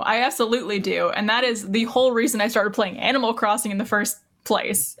FOMO. I absolutely do. And that is the whole reason I started playing Animal Crossing in the first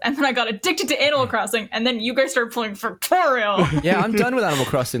place. And then I got addicted to Animal Crossing. And then you guys started playing Factorio. Yeah, I'm done with Animal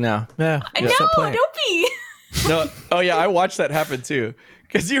Crossing now. Yeah, No, stop playing. don't be. No, oh yeah, I watched that happen too.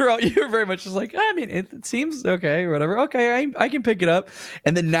 Because you were very much just like, I mean, it seems okay or whatever. Okay, I can pick it up.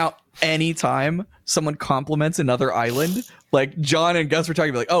 And then now, anytime someone compliments another island, like John and Gus were talking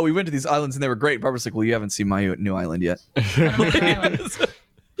about, like, oh, we went to these islands and they were great. Barbara's like, well, you haven't seen my new island yet.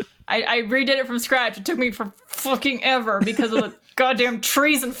 I redid it from scratch. It took me for fucking ever because of the goddamn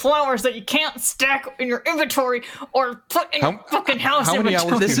trees and flowers that you can't stack in your inventory or put in your fucking house how many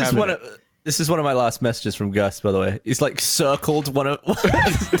inventory. hours This do you is have one in of this is one of my last messages from Gus, by the way. He's like circled one of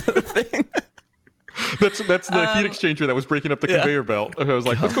the thing. That's the heat exchanger that was breaking up the conveyor belt. I was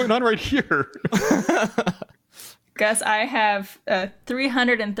like, "What's going on right here?" Gus, I have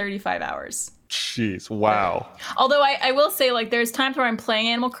 335 hours. Jeez, wow. Although I will say, like, there's times where I'm playing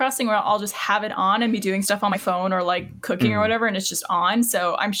Animal Crossing where I'll just have it on and be doing stuff on my phone or like cooking or whatever, and it's just on.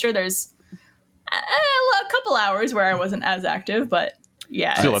 So I'm sure there's a couple hours where I wasn't as active, but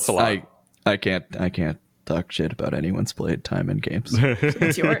yeah. Still, that's a lot. I can't talk shit about anyone's played time in games.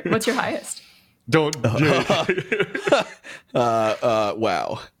 What's your highest? Don't.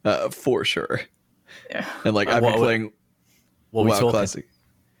 Wow, for sure. Yeah. And like I've been playing What we WoW talking? Classic.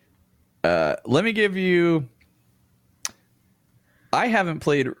 Let me give you. I haven't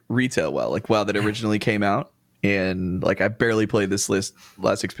played retail WoW, like WoW that originally came out, and like I barely played this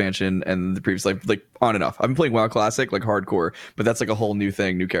last expansion and the previous, like on and off. I've been playing WoW Classic, like hardcore, but that's like a whole new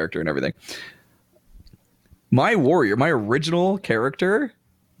thing, new character and everything. My warrior, my original character,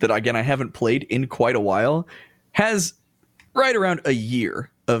 that again I haven't played in quite a while, has right around a year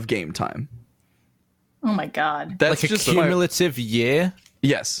of game time. Oh my god. That's Like a just cumulative year.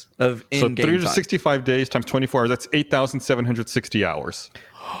 yes, of So in-game time. 365 days times 24 hours. That's 8,760 hours.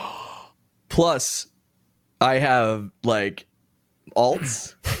 Plus, I have like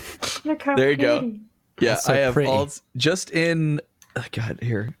alts. There you go. Yeah, That's so I have pretty. alts just in. Oh God,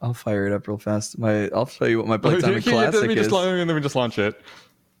 here I'll fire it up real fast. I'll show you what my playtime in Yeah, let classic me is. let me just launch it.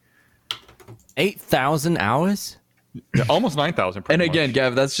 8,000 hours. Yeah, almost 9,000. And again,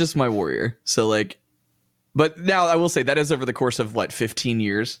 Gav, that's just my warrior. So like, but now I will say that is over the course of what 15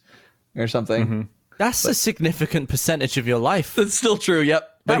 years or something. Mm-hmm. That's a significant percentage of your life. That's still true.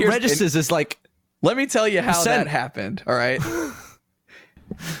 Yep. But That here's- registers as like let me tell you how percent. that happened. All right.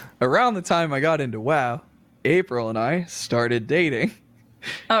 Around the time I got into WoW, April and I started dating.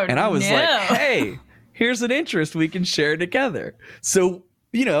 Oh, And I was no. like, hey, here's an interest we can share together. So,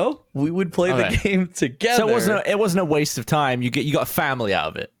 we would play Okay. the game together. so it wasn't a waste of time. You got a family out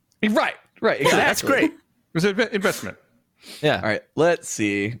of it. Right, exactly. That's great. It was an investment. Yeah. All right, let's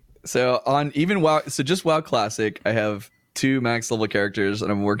see. So on even WoW, so just WoW Classic, I have 2 max level characters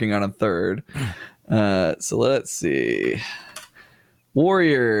and I'm working on a third. So let's see.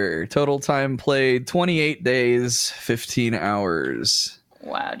 Warrior, total time played 28 days, 15 hours.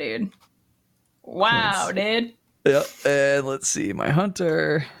 Wow, dude. Wow, dude. Yep. And let's see, my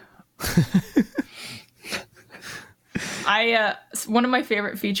hunter. One of my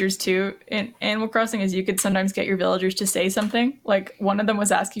favorite features too in Animal Crossing is you could sometimes get your villagers to say something. Like one of them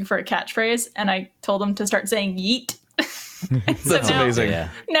was asking for a catchphrase, and I told them to start saying "yeet." That's amazing. Yeah.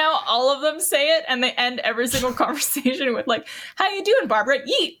 Now all of them say it, and they end every single conversation with like, "How you doing, Barbara?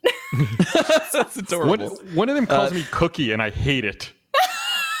 Yeet." That's adorable. One of them calls me Cookie, and I hate it.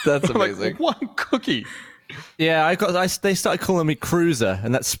 That's I'm like, amazing. one cookie. Yeah, they started calling me Cruiser,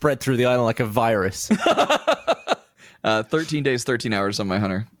 and that spread through the island like a virus. 13 days, 13 hours on my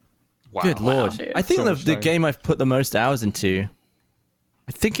hunter. Wow. Good lord. dude. I think So the much time. game I've put the most hours into,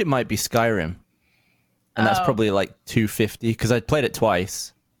 I think it might be Skyrim. And that's Oh. probably like 250, because I played it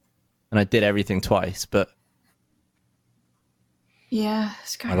twice. And I did everything twice, but Yeah,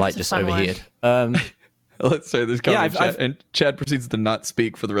 my light just overheated. Um, Let's say this comment Yeah, in chat, and Chad proceeds to not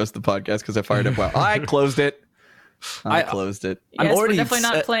speak for the rest of the podcast because I fired up. Wow, I closed it. I closed it. I'm Yes, we're already definitely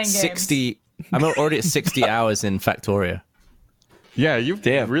not at playing games. 60. I'm already at 60 hours in Factorio. Yeah, you've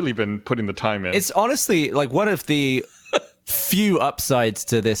Damn. really been putting the time in. It's honestly like one of the few upsides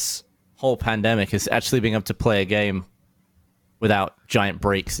to this whole pandemic is actually being able to play a game without giant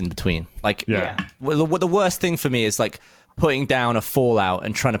breaks in between. Like, Yeah. well, the worst thing for me is like putting down a Fallout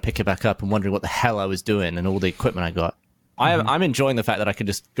and trying to pick it back up and wondering what the hell I was doing and all the equipment I got. I'm enjoying the fact that I can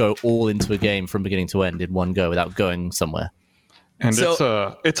just go all into a game from beginning to end in one go without going somewhere. And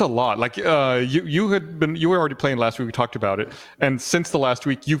it's a lot. Like you were already playing last week. We talked about it, and since the last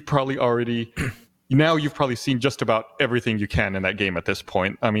week, you've probably seen just about everything you can in that game at this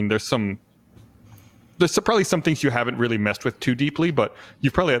point. I mean, there's probably some things you haven't really messed with too deeply, but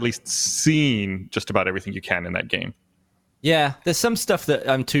you've probably at least seen just about everything you can in that game. Yeah, there's some stuff that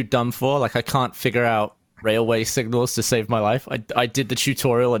I'm too dumb for. Like I can't figure out railway signals to save my life. I did the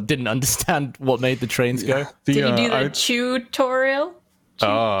tutorial and didn't understand what made the trains go. Did you do the tutorial?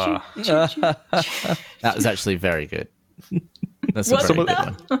 That was actually very good. That's a Was very it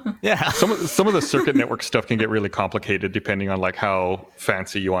good though? one. Yeah. Some of the circuit network stuff can get really complicated depending on like how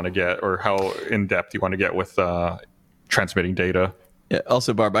fancy you want to get or how in depth you want to get with transmitting data. Yeah.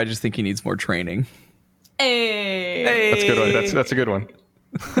 Also, Barb, I just think he needs more training. Hey. That's a good one. That's a good one.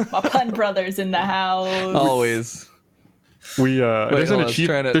 My pun brothers in the house. Always. We there's an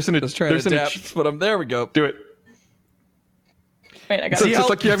achievement. There's an adapt, but there we go. Do it. Wait, I got So it. it's just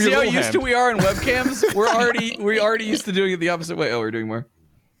like you have your See how little used hand. to we are in webcams? we already used to doing it the opposite way. Oh, we're doing more.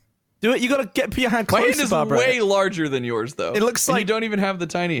 Do it. You gotta put your hand My closer, hand is Barbara. way larger than yours, though. It looks And like- you don't even have the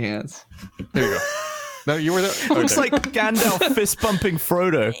tiny hands. There you go. No, you were there. It looks like Gandalf fist bumping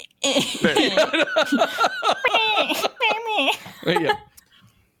Frodo. Wait, yeah.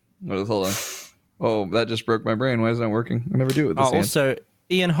 Hold on. Oh, that just broke my brain. Why is it not working? I never do it with this hand. Also,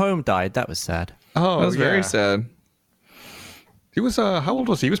 Ian Holm died. That was sad. Oh, That was very yeah. sad. He was how old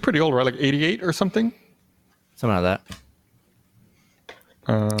was he? He was pretty old, right? Like 88 or something. Something like that.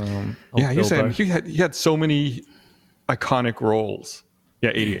 Yeah, Bilbo. he had so many iconic roles.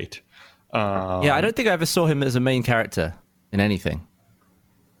 Yeah, 88. Yeah, I don't think I ever saw him as a main character in anything.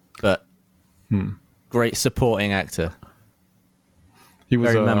 But great supporting actor. He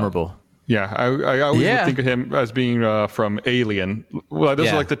was Very memorable. Yeah, I always Yeah. would think of him as being from Alien. Well, those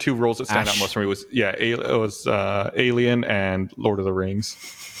Yeah. are like the two roles that stand out Ash. most for me. It was Alien and Lord of the Rings.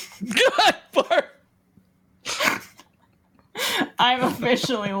 God, Barb. I've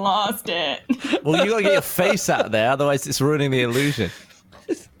officially lost it. Well, you gotta get your face out there, otherwise it's ruining the illusion.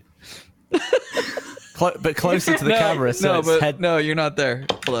 But closer to the camera, so it's head. No, you're not there.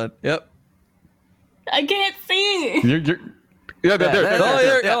 Hold on. Yep. I can't see. Yeah, there. there. Oh,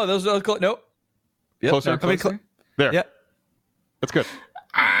 there. Yeah. Oh, those are close. Nope. Yep, Closer, no, closer. There. Yeah. That's good.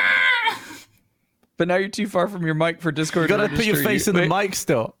 But now you're too far from your mic for Discord. You gotta to put your register face you. in the Wait. mic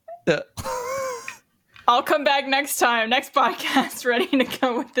still. Yeah. I'll come back next time, next podcast, ready to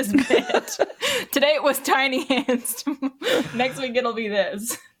go with this bit. Today it was tiny hands. Next week it'll be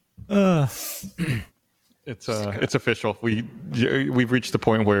this. It's official. We've reached the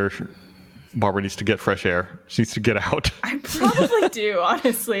point where Barbara needs to get fresh air. She needs to get out. I probably do,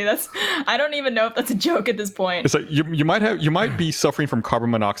 honestly. I don't even know if that's a joke at this point. It's like you might be suffering from carbon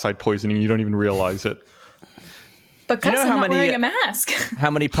monoxide poisoning. You don't even realize it. But Do you Gus, know I'm how not many- wearing a mask. How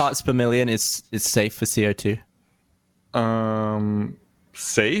many parts per million is safe for CO2?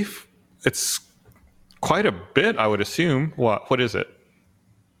 Safe? It's quite a bit, I would assume. What is it?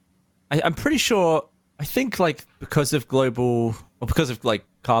 I'm pretty sure. I think because of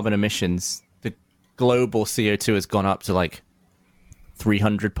carbon emissions, the global CO2 has gone up to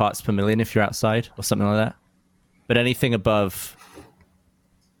 300 parts per million if you're outside or something like that. But anything above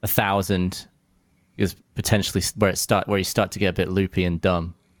 1,000 is potentially where you start to get a bit loopy and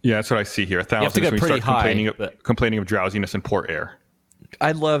dumb. Yeah, that's what I see here. 1,000 have to go is when you pretty start high, complaining of drowsiness and poor air.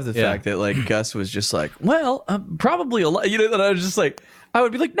 I love the Yeah. fact that Gus was just like, well, probably a lot. You know, that I was just like, I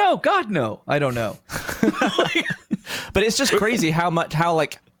would be like, no, God, no, I don't know. But it's just crazy how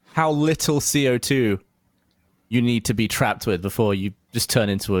little CO2 you need to be trapped with before you just turn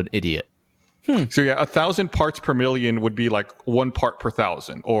into an idiot. So yeah, 1,000 parts per million would be like 1 part per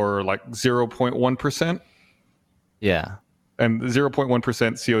 1,000, or like 0.1%, Yeah. and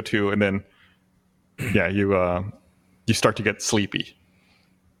 0.1% CO2, and then yeah, you start to get sleepy.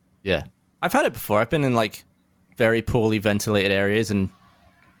 Yeah. I've had it before. I've been in very poorly ventilated areas and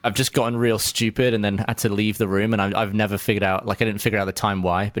I've just gotten real stupid and then had to leave the room, and I've never figured out, I didn't figure out the time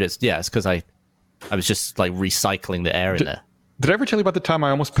why, but it's because I was just recycling the air in there. Did I ever tell you about the time I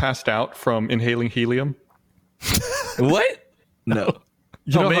almost passed out from inhaling helium? What? No.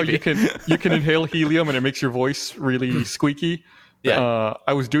 You know maybe. how you can inhale helium and it makes your voice really squeaky? Yeah.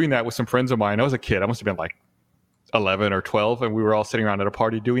 I was doing that with some friends of mine. I was a kid. I must have been 11 or 12, and we were all sitting around at a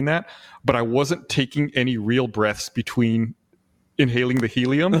party doing that. But I wasn't taking any real breaths between inhaling the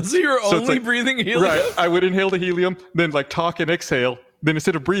helium. So you're it's only breathing helium? Right. I would inhale the helium, then like talk and exhale. Then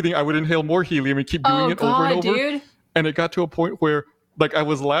instead of breathing, I would inhale more helium and keep doing it over and over. Dude. And it got to a point where like I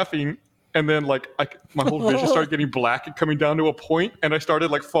was laughing, and then like my whole vision started getting black and coming down to a point, and I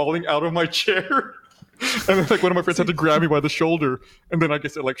started like falling out of my chair. And then like one of my friends had to grab me by the shoulder, and then I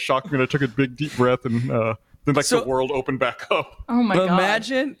guess it like shocked me, and I took a big deep breath, and then like the world opened back up. Oh my god!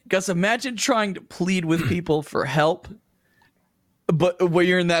 Imagine trying to plead with people for help, but when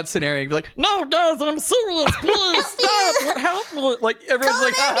you're in that scenario, you'd be like, "No, guys, I'm serious. Please stop. Help me!" Like everyone's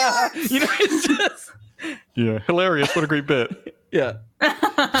like, you know, it's just hilarious. What a great bit. Yeah.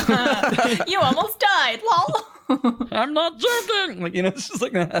 You almost died, lol. I'm not joking. Like, you know, it's just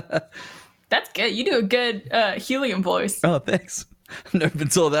like That's good. You do a good helium voice. Oh, thanks. I've never been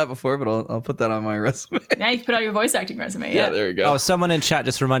told that before, but I'll put that on my resume. Now you can put on your voice acting resume. Yeah, there you go. Oh, someone in chat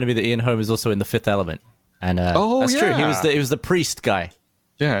just reminded me that Ian Holm is also in The Fifth Element, and that's true. He was the priest guy.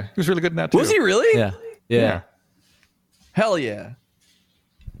 Yeah, he was really good in that too. Was he really? Yeah. Hell yeah.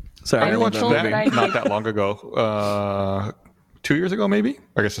 Sorry, I watched told that that not that long ago. 2 years ago, maybe.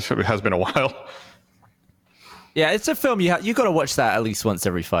 I guess it has been a while. Yeah, it's a film you got to watch that at least once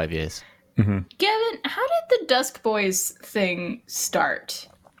every 5 years. Gavin, how did the Dusk Boys thing start?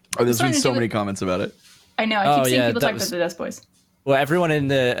 Oh, there's been so many comments about it. I know. I keep seeing people talk about the Dusk Boys. Well, everyone in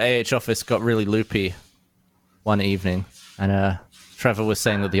the AH office got really loopy one evening, and Trevor was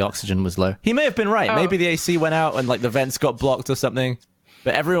saying that the oxygen was low. He may have been right. Oh. Maybe the AC went out and like the vents got blocked or something.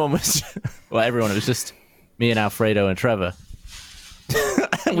 But everyone was, it was just me and Alfredo and Trevor.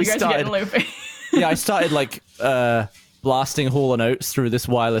 You guys are getting loopy. Yeah, I started like blasting Hall & Oates through this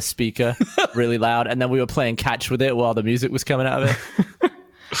wireless speaker really loud, and then we were playing catch with it while the music was coming out of it.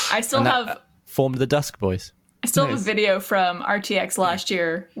 I still have formed the Dusk Boys. I still have a video from RTX last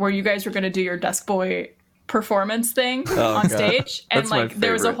year where you guys were going to do your Dusk Boy performance thing on stage, and like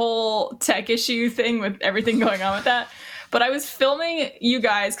there was a whole tech issue thing with everything going on with that. But I was filming you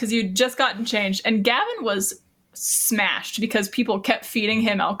guys because you'd just gotten changed, and Gavin was smashed because people kept feeding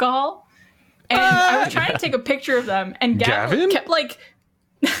him alcohol. And I was trying to take a picture of them, and Gavin kept like,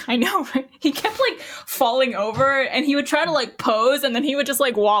 I know, right? He kept like falling over, and he would try to like pose, and then he would just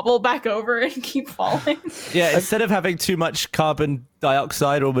like wobble back over and keep falling. Yeah, instead of having too much carbon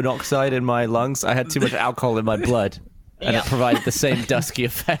dioxide or monoxide in my lungs, I had too much alcohol in my blood. And it provided the same dusky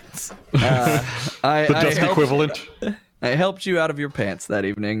effects. The dust equivalent. I helped you out of your pants that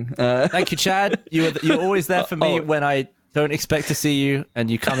evening. Thank you, Chad. You're always there for me when I don't expect to see you, and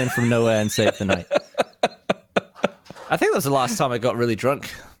you come in from nowhere and save the night. I think that was the last time I got really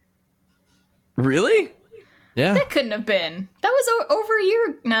drunk. Really? Yeah. That couldn't have been. That was over a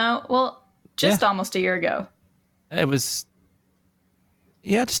year. No, well, just almost a year ago. It was.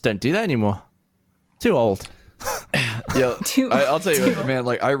 Yeah, I just don't do that anymore. Too old. Yeah, I'll tell you what, man,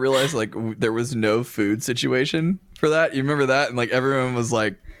 like I realized like there was no food situation for that. You remember that? And like everyone was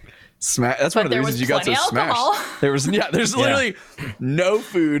like smash. That's one of the reasons you got so smashed. There's literally no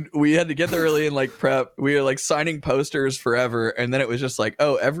food. We had to get there early and like prep. We were like signing posters forever, and then it was just like,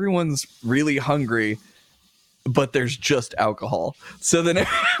 oh, everyone's really hungry, but there's just alcohol. So then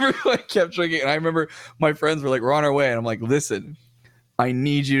everyone kept drinking, and I remember my friends were like, we're on our way, and I'm like, listen, I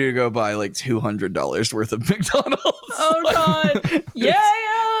need you to go buy like $200 worth of McDonald's. Oh God! Yeah.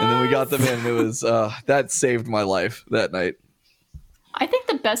 And then we got them in. It was that saved my life that night. I think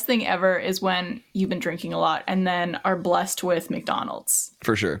the best thing ever is when you've been drinking a lot and then are blessed with McDonald's.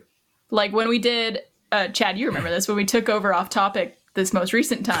 For sure. Like when we did, Chad, you remember this, when we took over Off Topic this most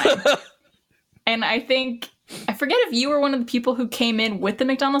recent time. And I forget if you were one of the people who came in with the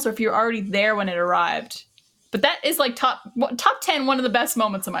McDonald's or if you were already there when it arrived. But that is like top 10, one of the best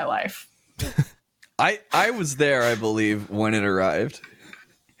moments of my life. I was there, I believe, when it arrived.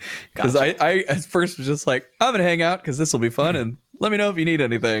 Because I at first was just like, I'm going to hang out because this will be fun and let me know if you need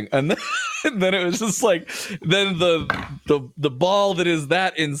anything. And then it was just like, then the ball that is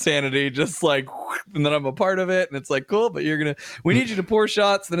that insanity just like, and then I'm a part of it. And it's like, cool, but we need you to pour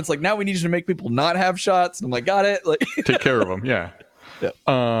shots. Then it's like, now we need you to make people not have shots. And I'm like, got it. Like, take care of them. Yeah.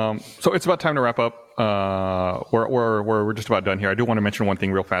 So it's about time to wrap up. We're just about done here. I do want to mention one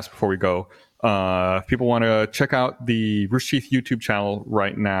thing real fast before we go. If people want to check out the Rooster Teeth YouTube channel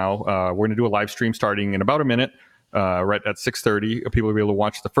right now, we're going to do a live stream starting in about a minute, right at 6:30. People will be able to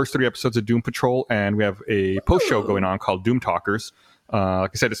watch the first 3 episodes of Doom Patrol, and we have a post show going on called Doom Talkers.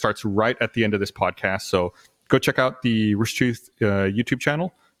 Like I said, it starts right at the end of this podcast, so go check out the Rooster Teeth YouTube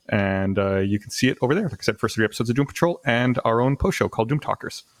channel, and you can see it over there. Like I said, first 3 episodes of Doom Patrol and our own post show called Doom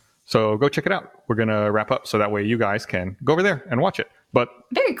Talkers. So go check it out. We're going to wrap up so that way you guys can go over there and watch it. But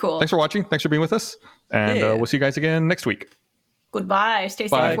very cool. Thanks for watching. Thanks for being with us. And we'll see you guys again next week. Goodbye. Stay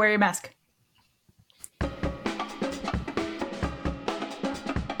safe. Bye. Wear your mask.